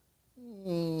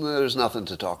 there's nothing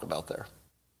to talk about there.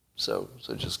 So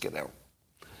just get out.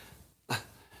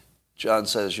 John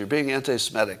says, you're being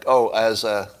anti-Semitic. Oh, as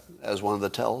one of the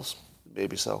tells?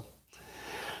 Maybe so.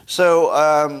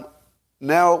 So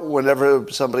now whenever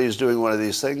somebody is doing one of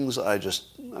these things, I'm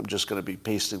just going to be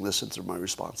pasting this into my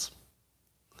response.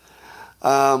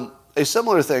 A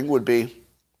similar thing would be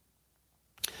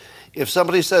if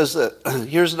somebody says that,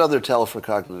 here's another tell for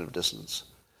cognitive dissonance.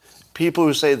 People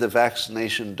who say the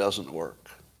vaccination doesn't work.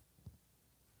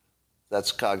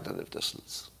 That's cognitive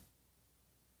dissonance.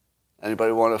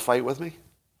 Anybody want to fight with me?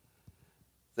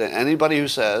 Then anybody who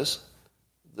says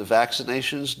the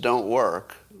vaccinations don't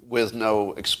work with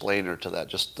no explainer to that,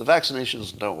 just the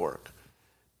vaccinations don't work,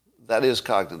 that is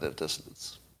cognitive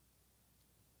dissonance.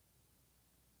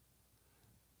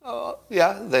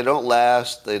 Yeah, they don't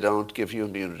last, they don't give you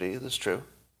immunity, that's true.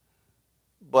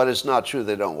 But it's not true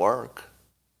they don't work.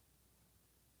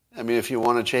 I mean, if you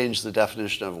want to change the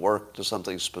definition of work to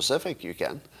something specific, you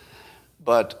can.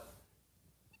 But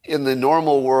in the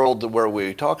normal world where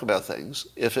we talk about things,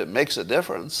 if it makes a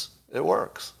difference, it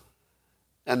works.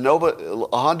 And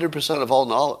 100% of all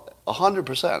knowledge,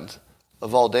 100%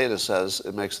 of all data says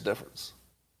it makes a difference.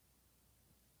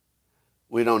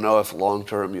 We don't know if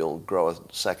long-term you'll grow a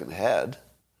second head,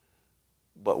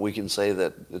 but we can say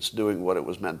that it's doing what it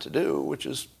was meant to do, which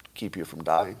is keep you from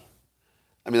dying.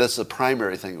 I mean, that's the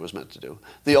primary thing it was meant to do.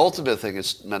 The ultimate thing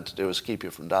it's meant to do is keep you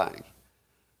from dying.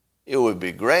 It would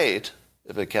be great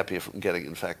if it kept you from getting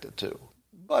infected too,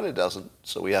 but it doesn't,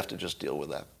 so we have to just deal with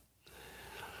that.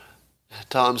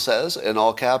 Tom says, in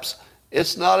all caps,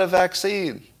 it's not a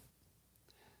vaccine.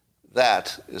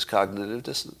 That is cognitive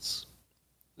dissonance.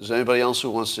 Is there anybody else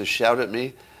who wants to shout at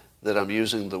me that I'm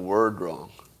using the word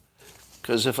wrong?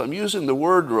 Because if I'm using the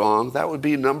word wrong, that would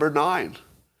be number 9.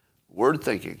 Word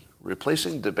thinking,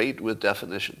 replacing debate with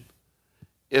definition.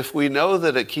 If we know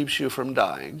that it keeps you from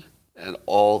dying, and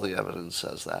all the evidence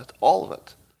says that, all of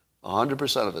it,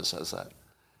 100% of it says that,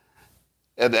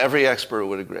 and every expert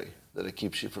would agree that it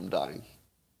keeps you from dying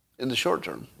in the short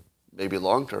term, maybe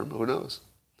long term, who knows?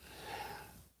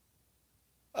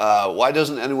 Why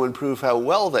doesn't anyone prove how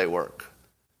well they work?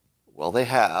 Well, they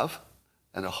have,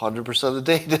 and 100% of the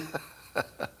data.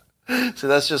 So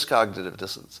that's just cognitive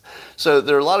dissonance. So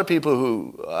there are a lot of people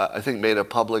who I think made a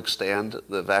public stand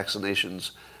that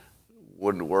vaccinations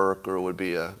wouldn't work or would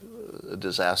be a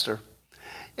disaster.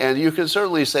 And you can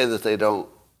certainly say that they don't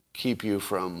keep you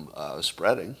from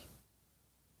spreading.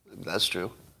 That's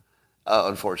true,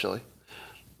 unfortunately.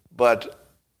 But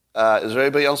is there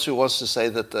anybody else who wants to say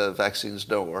that the vaccines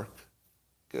don't work?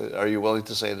 Are you willing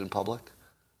to say it in public?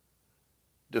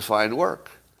 Define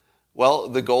work. Well,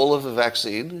 the goal of a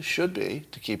vaccine should be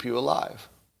to keep you alive.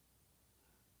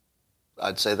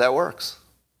 I'd say that works.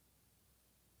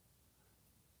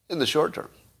 In the short term.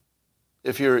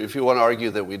 If you want to argue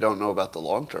that we don't know about the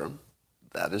long term,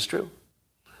 that is true.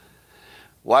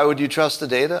 Why would you trust the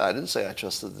data? I didn't say I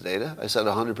trusted the data. I said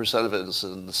 100% of it is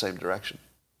in the same direction.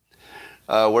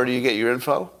 Where do you get your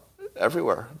info?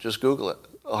 everywhere. Just Google it.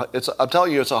 I'm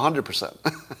telling you, it's 100%.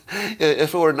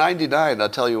 If it were 99, I'll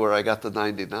tell you where I got the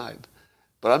 99.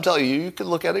 But I'm telling you, you can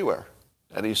look anywhere.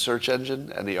 Any search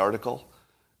engine, any article.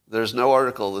 There's no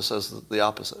article that says the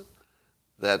opposite,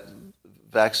 that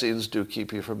vaccines do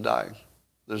keep you from dying.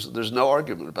 There's no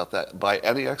argument about that by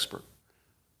any expert.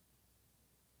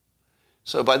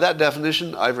 So by that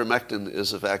definition, ivermectin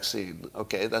is a vaccine.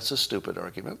 Okay, that's a stupid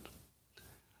argument.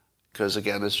 Because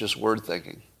again, it's just word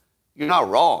thinking. You're not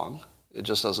wrong. It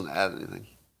just doesn't add anything.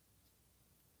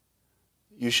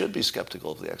 You should be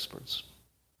skeptical of the experts.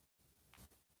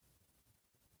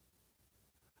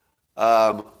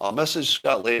 I'll message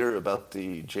Scott later about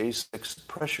the J6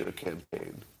 pressure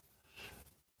campaign.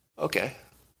 Okay.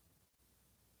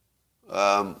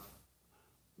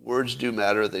 Words do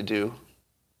matter, they do.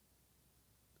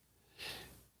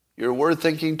 You're word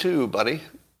thinking too, buddy.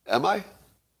 Am I?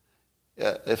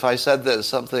 Yeah, if I said that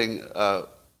something,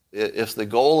 if the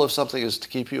goal of something is to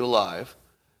keep you alive,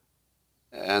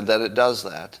 and that it does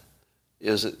that,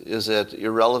 is it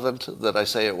irrelevant that I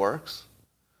say it works?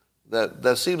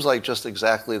 That seems like just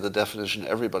exactly the definition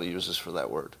everybody uses for that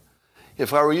word.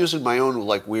 If I were using my own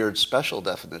like weird special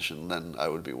definition, then I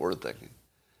would be word thinking.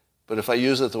 But if I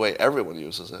use it the way everyone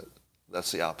uses it,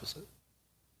 that's the opposite.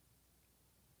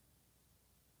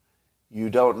 You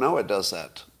don't know it does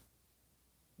that.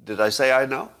 Did I say I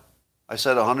know? I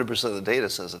said 100% of the data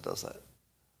says it does that.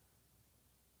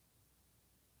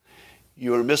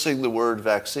 You are missing the word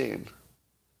vaccine.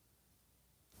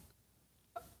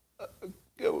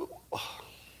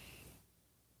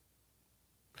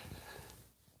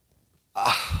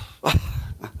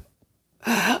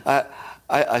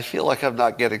 I feel like I'm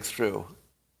not getting through.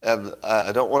 And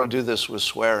I don't want to do this with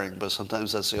swearing, but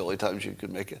sometimes that's the only times you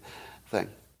can make a thing.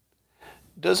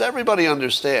 Does everybody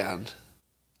understand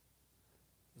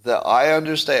that I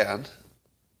understand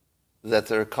that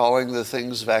they're calling the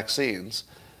things vaccines,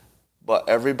 but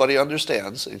everybody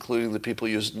understands, including the people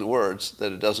using the words,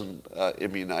 that it doesn't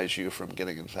immunize you from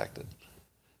getting infected?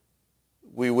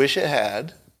 We wish it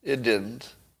had. It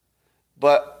didn't.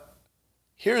 But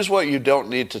here's what you don't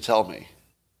need to tell me.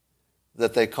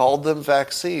 That they called them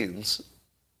vaccines,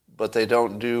 but they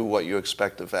don't do what you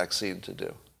expect a vaccine to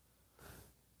do.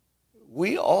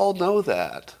 We all know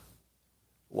that.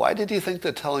 Why did you think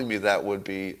that telling me that would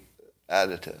be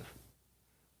additive?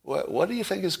 What do you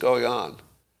think is going on?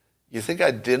 You think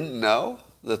I didn't know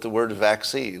that the word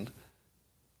vaccine,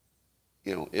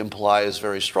 implies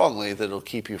very strongly that it'll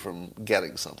keep you from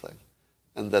getting something,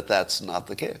 and that that's not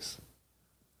the case?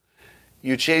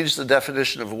 You changed the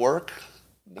definition of work?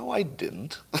 No, I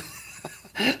didn't.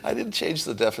 I didn't change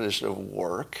the definition of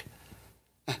work.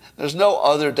 There's no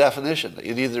other definition.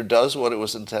 It either does what it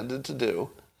was intended to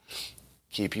do,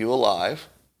 keep you alive,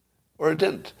 or it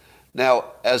didn't. Now,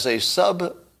 as a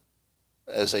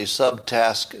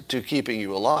subtask to keeping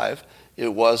you alive,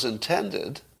 it was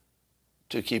intended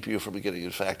to keep you from getting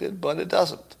infected, but it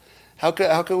doesn't. How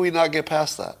can we not get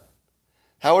past that?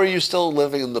 How are you still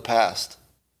living in the past?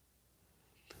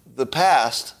 The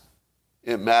past,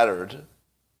 it mattered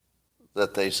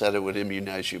that they said it would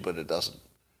immunize you, but it doesn't.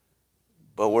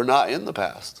 But we're not in the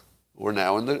past. We're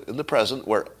now in the present,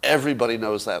 where everybody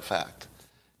knows that fact.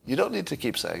 You don't need to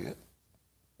keep saying it.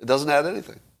 It doesn't add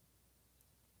anything.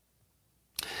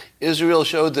 Israel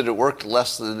showed that it worked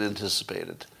less than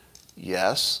anticipated.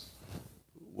 Yes,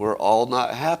 we're all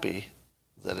not happy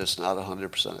that it's not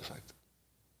 100% effective.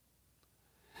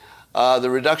 The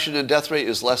reduction in death rate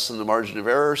is less than the margin of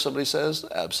error, somebody says.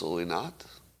 Absolutely not.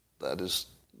 There's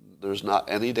not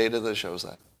any data that shows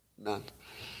that. None.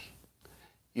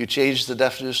 You changed the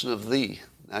definition of the.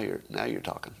 Now you're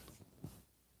talking.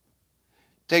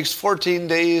 Takes 14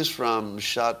 days from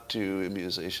shot to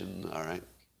immunization. All right.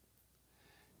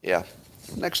 Yeah.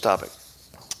 Next topic.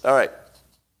 All right.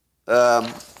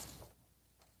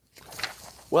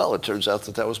 Well, it turns out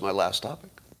that was my last topic.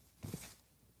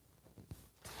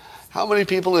 How many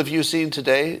people have you seen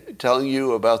today telling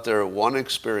you about their one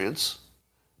experience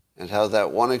and how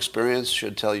that one experience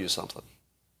should tell you something?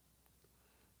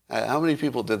 How many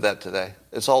people did that today?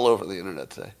 It's all over the internet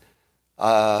today.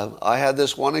 I had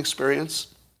this one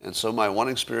experience, and so my one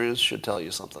experience should tell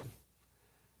you something.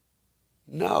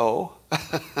 No.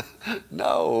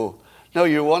 No,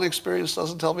 your one experience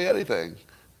doesn't tell me anything.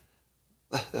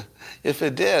 If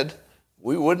it did,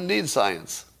 we wouldn't need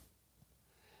science.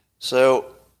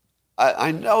 So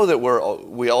I know that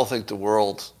we all think the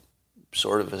world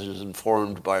sort of is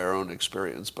informed by our own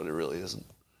experience, but it really isn't.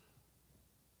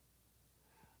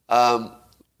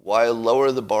 Why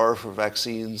lower the bar for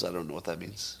vaccines? I don't know what that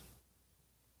means.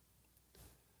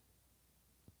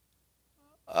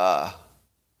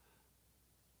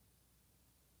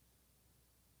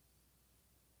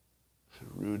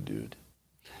 Rude dude.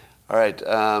 All right.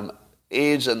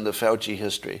 AIDS and the Fauci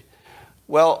history.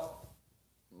 Well,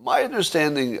 my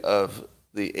understanding of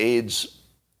the AIDS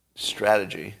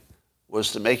strategy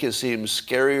was to make it seem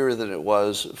scarier than it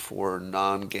was for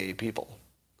non-gay people.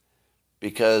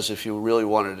 Because if you really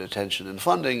wanted attention and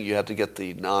funding, you had to get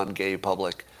the non-gay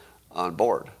public on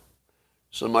board.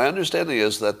 So my understanding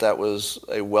is that that was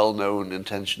a well-known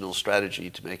intentional strategy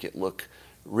to make it look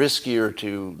riskier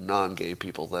to non-gay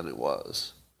people than it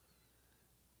was.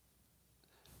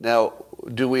 Now,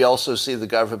 do we also see the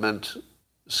government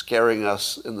scaring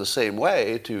us in the same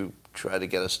way to try to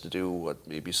get us to do what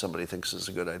maybe somebody thinks is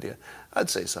a good idea?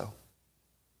 I'd say so.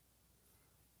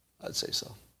 I'd say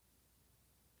so.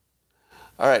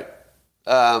 All right.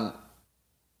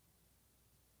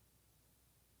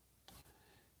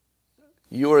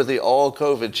 You are the all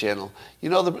COVID channel. You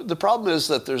know, the problem is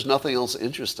that there's nothing else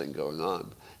interesting going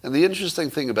on. And the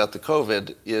interesting thing about the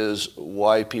COVID is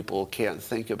why people can't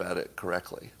think about it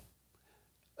correctly.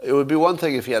 It would be one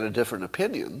thing if you had a different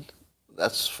opinion.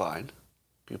 That's fine.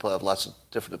 People have lots of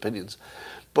different opinions.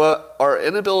 But our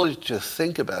inability to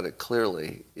think about it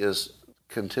clearly is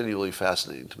continually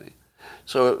fascinating to me.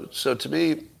 So to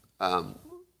me, I'll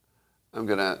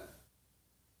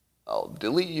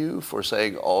delete you for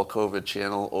saying all COVID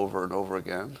channel over and over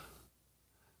again.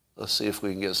 Let's see if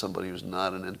we can get somebody who's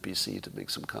not an NPC to make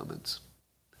some comments.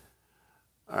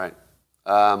 All right.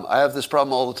 I have this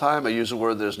problem all the time. I use a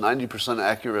word that's 90%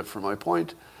 accurate for my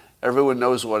point. Everyone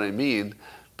knows what I mean,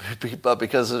 but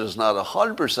because it is not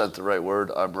 100% the right word,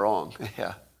 I'm wrong.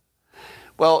 Yeah.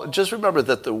 Well, just remember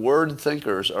that the word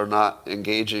thinkers are not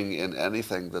engaging in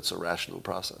anything that's a rational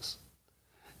process.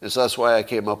 And so that's why I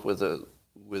came up with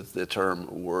the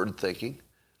term word thinking,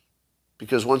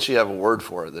 because once you have a word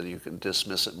for it, then you can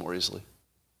dismiss it more easily.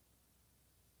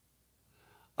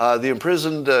 The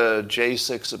imprisoned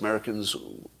J6 Americans,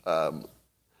 I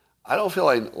don't feel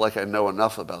like I know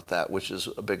enough about that, which is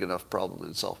a big enough problem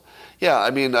in itself. Yeah, I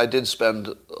mean, I did spend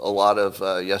a lot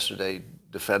of yesterday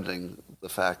defending the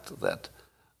fact that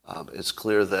it's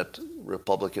clear that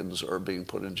Republicans are being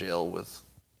put in jail with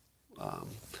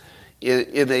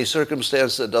in a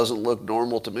circumstance that doesn't look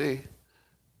normal to me.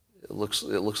 It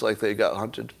looks like they got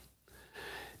hunted.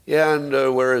 Yeah, and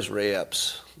where is Ray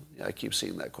Epps? Yeah, I keep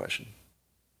seeing that question.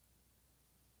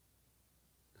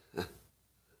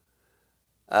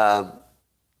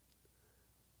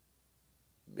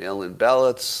 Mail-in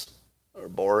ballots are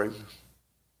boring.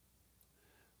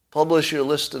 Publish your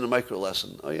list in a micro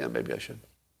lesson. Oh yeah, maybe I should.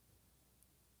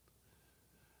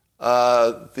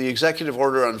 The executive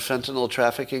order on fentanyl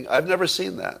trafficking, I've never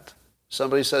seen that.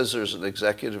 Somebody says there's an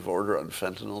executive order on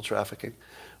fentanyl trafficking.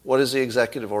 What does the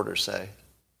executive order say?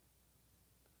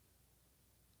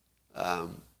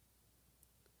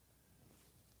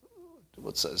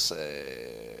 What's that say?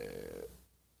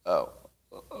 Oh,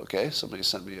 okay. Somebody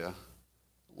sent me a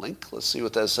link. Let's see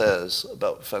what that says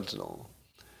about fentanyl.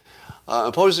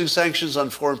 Imposing sanctions on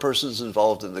foreign persons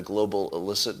involved in the global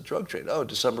illicit drug trade. Oh,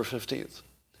 December 15th.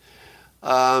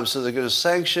 So they're going to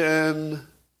sanction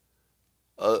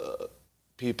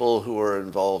people who are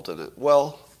involved in it.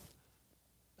 Well,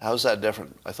 how's that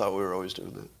different? I thought we were always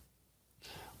doing that.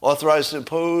 Authorized to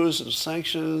impose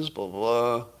sanctions, blah,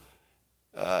 blah,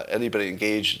 blah. Anybody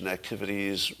engaged in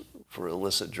activities for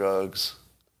illicit drugs.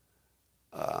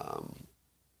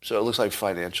 So it looks like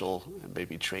financial and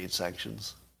maybe trade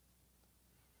sanctions.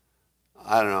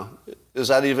 I don't know. Is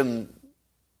that even...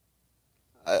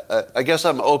 I guess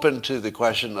I'm open to the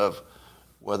question of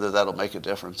whether that'll make a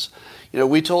difference. You know,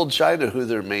 we told China who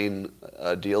their main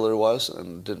dealer was,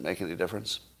 and it didn't make any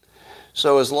difference.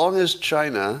 So as long as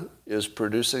China is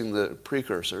producing the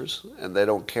precursors and they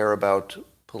don't care about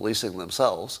policing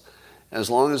themselves, and as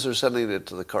long as they're sending it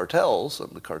to the cartels,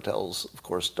 and the cartels, of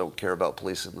course, don't care about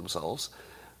policing themselves,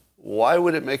 why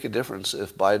would it make a difference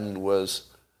if Biden was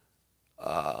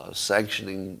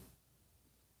sanctioning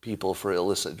people for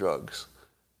illicit drugs?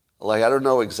 Like, I don't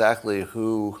know exactly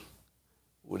who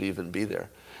would even be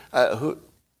there. Can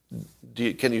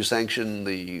you sanction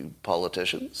the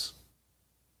politicians?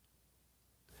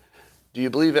 Do you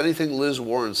believe anything Liz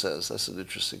Warren says? That's an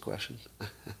interesting question.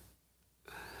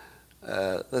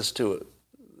 That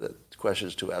question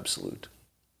is too absolute.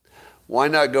 Why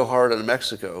not go hard on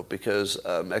Mexico? Because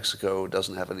Mexico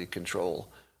doesn't have any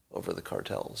control over the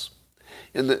cartels.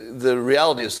 And the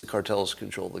reality is the cartels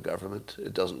control the government.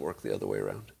 It doesn't work the other way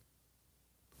around.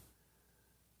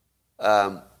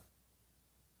 I'm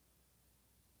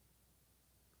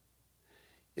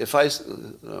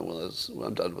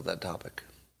done with that topic.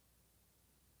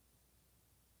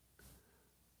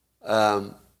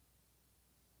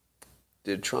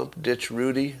 Did Trump ditch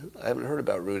Rudy? I haven't heard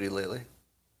about Rudy lately.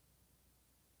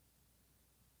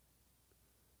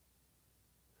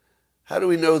 How do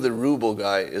we know the Ruble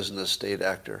guy isn't a state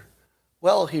actor?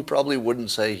 Well, he probably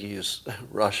wouldn't say he's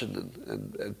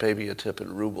Russian and pay me a tip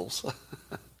in rubles.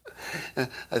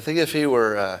 I think if he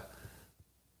were,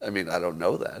 I don't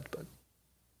know that, but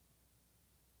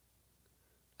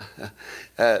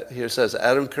here it says,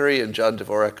 Adam Curry and John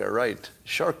Dvorak are right.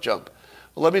 Shark jump.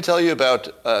 Well, let me tell you about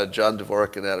John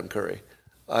Dvorak and Adam Curry.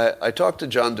 I talked to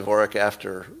John Dvorak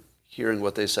after hearing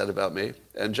what they said about me,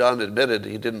 and John admitted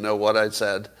he didn't know what I'd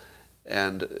said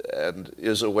and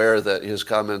is aware that his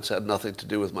comments had nothing to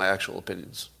do with my actual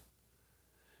opinions.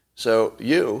 So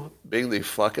you, being the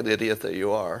fucking idiot that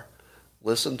you are,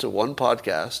 listened to one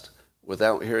podcast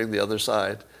without hearing the other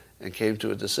side and came to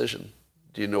a decision.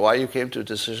 Do you know why you came to a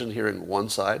decision hearing one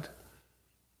side?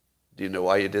 Do you know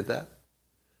why you did that?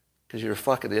 Because you're a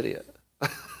fucking idiot.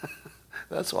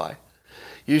 That's why.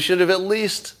 You should have at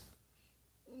least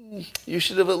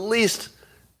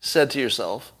said to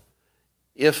yourself,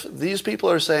 if these people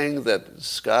are saying that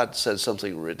Scott said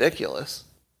something ridiculous,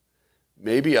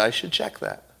 maybe I should check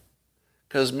that.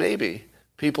 Because maybe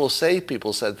people said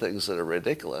things that are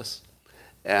ridiculous,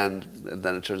 and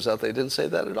then it turns out they didn't say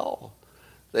that at all.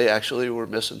 They actually were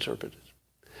misinterpreted.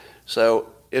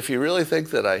 So if you really think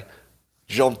that I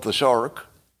jumped the shark,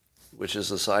 which is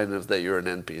a sign of that you're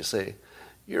an NPC,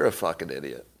 you're a fucking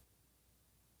idiot.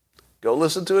 Go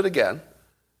listen to it again,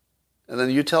 and then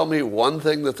you tell me one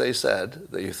thing that they said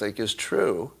that you think is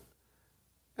true,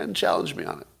 and challenge me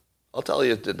on it. I'll tell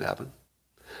you it didn't happen.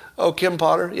 Oh, Kim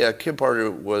Potter? Yeah, Kim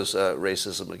Potter was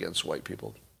racism against white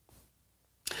people.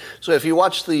 So if you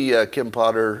watch the Kim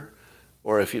Potter,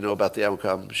 or if you know about the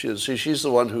outcome, she's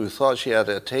the one who thought she had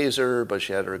a taser, but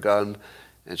she had her gun,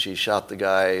 and she shot the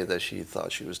guy that she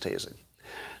thought she was tasing.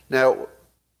 Now,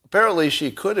 apparently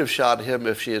she could have shot him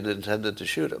if she had intended to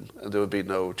shoot him, and there would be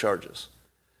no charges,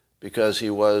 because he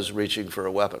was reaching for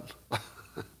a weapon.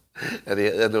 and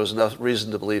there was enough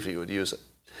reason to believe he would use it.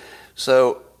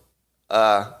 So,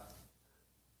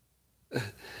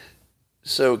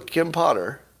 so Kim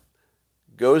Potter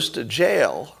goes to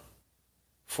jail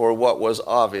for what was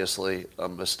obviously a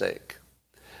mistake.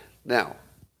 Now,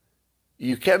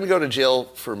 you can go to jail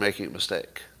for making a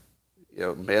mistake.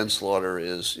 Manslaughter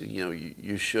is,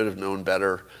 you should have known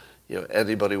better.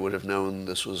 Anybody would have known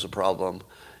this was a problem.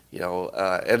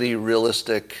 Any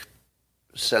realistic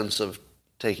sense of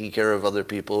taking care of other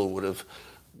people would have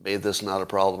made this not a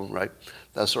problem, right?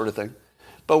 That sort of thing.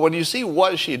 But when you see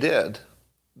what she did,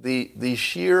 the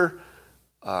sheer,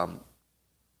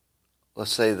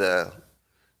 let's say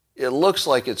it looks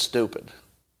like it's stupid,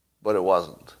 but it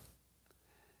wasn't.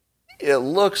 It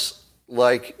looks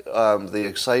like the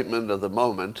excitement of the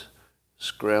moment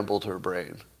scrambled her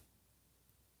brain.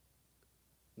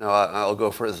 No, I'll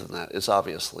go further than that. It's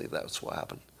obviously that's what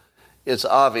happened. It's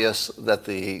obvious that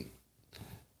the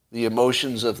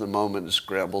emotions of the moment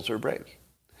scrambled her brain.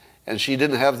 And she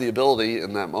didn't have the ability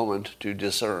in that moment to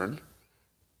discern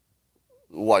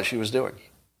what she was doing.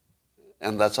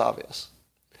 And that's obvious.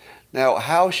 Now,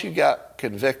 how she got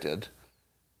convicted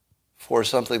for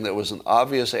something that was an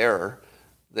obvious error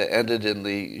that ended in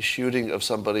the shooting of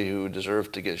somebody who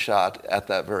deserved to get shot at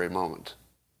that very moment.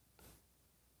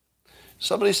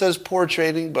 Somebody says poor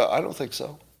training, but I don't think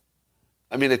so.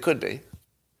 It could be.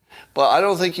 But I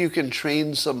don't think you can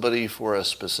train somebody for a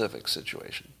specific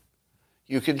situation.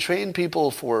 You can train people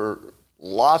for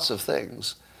lots of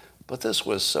things, but this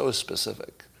was so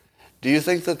specific. Do you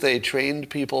think that they trained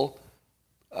people?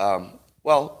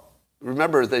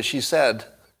 Remember that she said,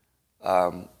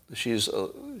 she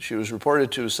was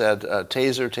reported to have said,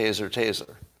 taser, taser,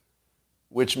 taser,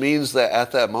 which means that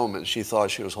at that moment she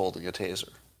thought she was holding a taser.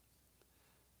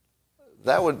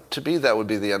 That would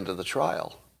be the end of the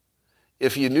trial.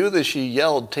 If you knew that she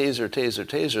yelled taser, taser,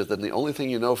 taser, then the only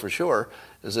thing you know for sure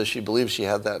is that she believes she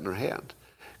had that in her hand.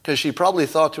 Because she probably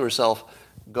thought to herself,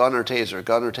 gun or taser,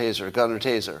 gun or taser, gun or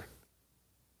taser.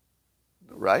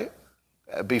 Right?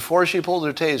 Before she pulled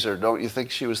her taser, don't you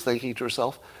think she was thinking to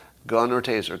herself, gun or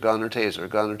taser, gun or taser,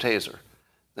 gun or taser?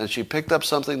 Then she picked up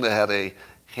something that had a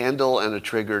handle and a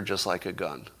trigger just like a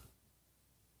gun,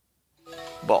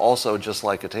 but also just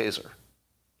like a taser.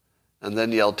 And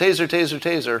then yelled, taser, taser,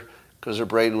 taser, because her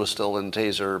brain was still in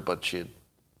taser, but she had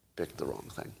picked the wrong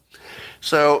thing.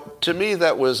 So to me,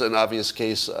 that was an obvious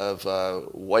case of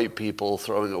white people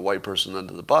throwing a white person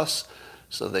under the bus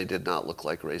so they did not look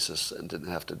like racists and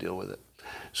didn't have to deal with it.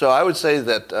 So I would say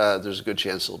that there's a good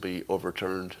chance it'll be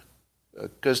overturned.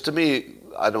 Because to me,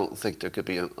 I don't think there could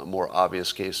be a more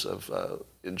obvious case of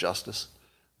injustice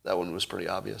That one was pretty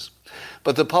obvious.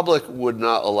 But the public would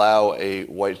not allow a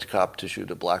white cop to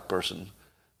shoot a black person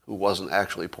who wasn't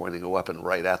actually pointing a weapon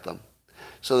right at them.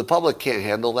 So the public can't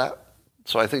handle that.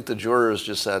 So I think the jurors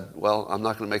just said, well, I'm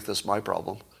not going to make this my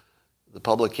problem. The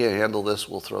public can't handle this.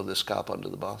 We'll throw this cop under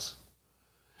the bus.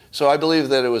 So I believe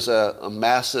that it was a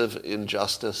massive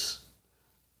injustice,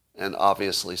 and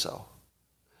obviously so.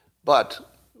 But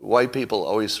white people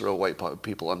always throw white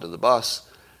people under the bus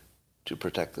to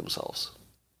protect themselves.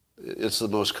 It's the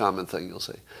most common thing you'll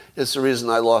see. It's the reason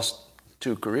I lost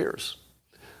 2 careers.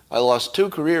 I lost 2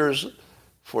 careers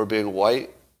for being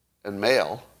white and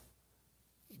male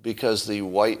because the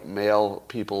white male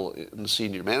people in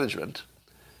senior management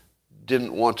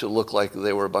didn't want to look like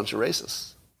they were a bunch of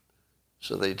racists.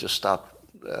 So they just stopped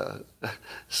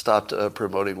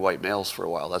promoting white males for a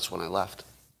while. That's when I left.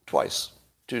 Twice.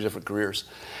 2 different careers.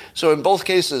 So in both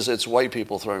cases, it's white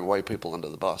people throwing white people under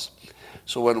the bus.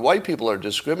 So when white people are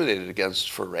discriminated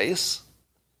against for race,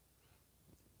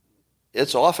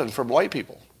 it's often from white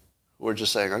people who are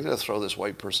just saying, I'm going to throw this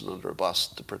white person under a bus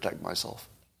to protect myself.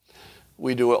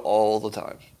 We do it all the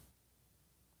time.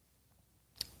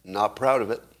 Not proud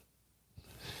of it.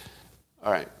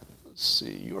 All right, let's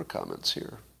see your comments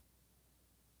here.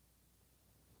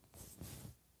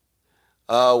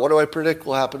 What do I predict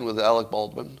will happen with Alec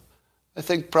Baldwin? I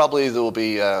think probably there will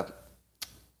be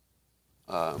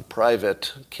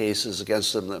private cases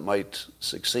against him that might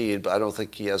succeed, but I don't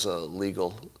think he has a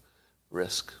legal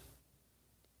risk.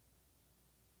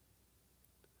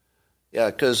 Yeah,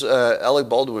 because Alec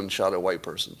Baldwin shot a white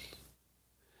person.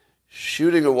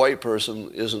 Shooting a white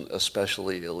person isn't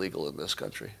especially illegal in this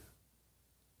country,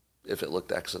 if it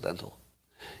looked accidental.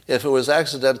 If it was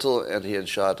accidental and he had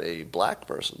shot a black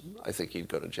person, I think he'd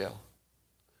go to jail.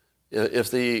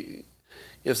 If the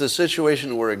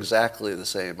situation were exactly the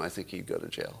same, I think he'd go to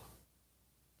jail.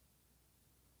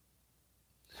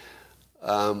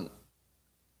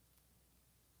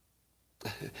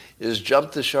 Is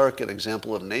jump the shark an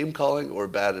example of name-calling or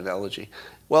bad analogy?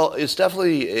 Well, it's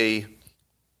definitely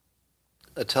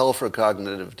a tell for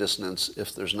cognitive dissonance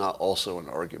if there's not also an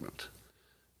argument.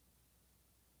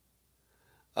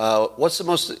 What's the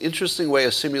most interesting way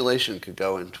a simulation could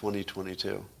go in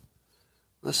 2022?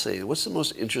 Let's see, what's the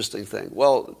most interesting thing?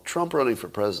 Well, Trump running for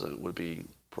president would be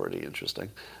pretty interesting.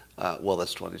 Well,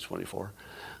 that's 2024.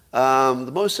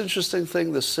 The most interesting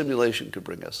thing this simulation could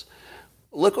bring us.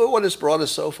 Look at what it's brought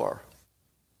us so far.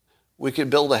 We can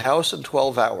build a house in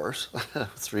 12 hours,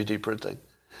 3D printing.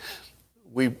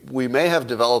 We may have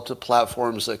developed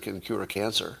platforms that can cure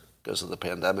cancer because of the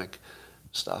pandemic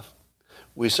stuff.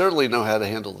 We certainly know how to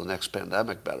handle the next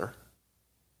pandemic better,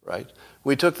 right?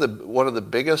 We took one of the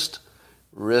biggest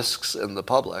risks in the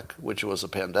public, which was a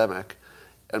pandemic,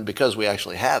 and because we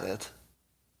actually had it,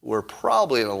 we're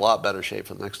probably in a lot better shape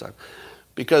for the next time.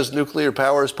 Because nuclear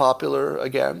power is popular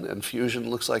again, and fusion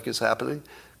looks like it's happening,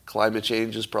 climate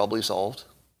change is probably solved.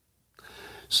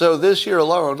 So this year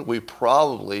alone, we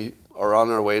probably are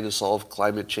on our way to solve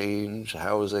climate change,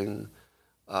 housing,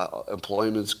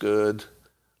 employment's good,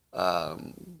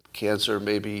 cancer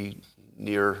may be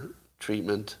near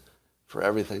treatment for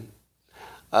everything.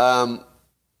 A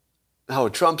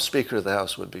Trump Speaker of the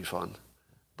House would be fun,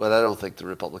 but I don't think the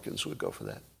Republicans would go for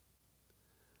that.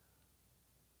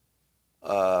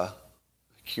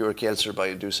 Cure cancer by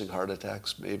inducing heart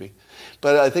attacks, maybe.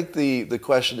 But I think the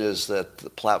question is that the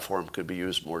platform could be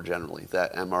used more generally,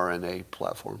 that mRNA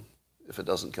platform, if it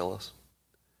doesn't kill us.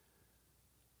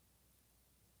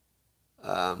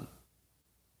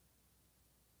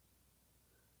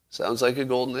 Sounds like a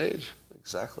golden age.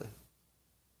 Exactly.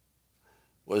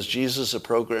 Was Jesus a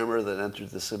programmer that entered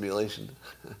the simulation?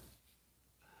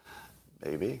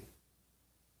 Maybe.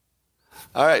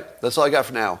 All right, that's all I got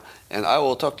for now. And I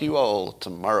will talk to you all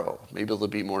tomorrow. Maybe there'll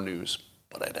be more news,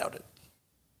 but I doubt it.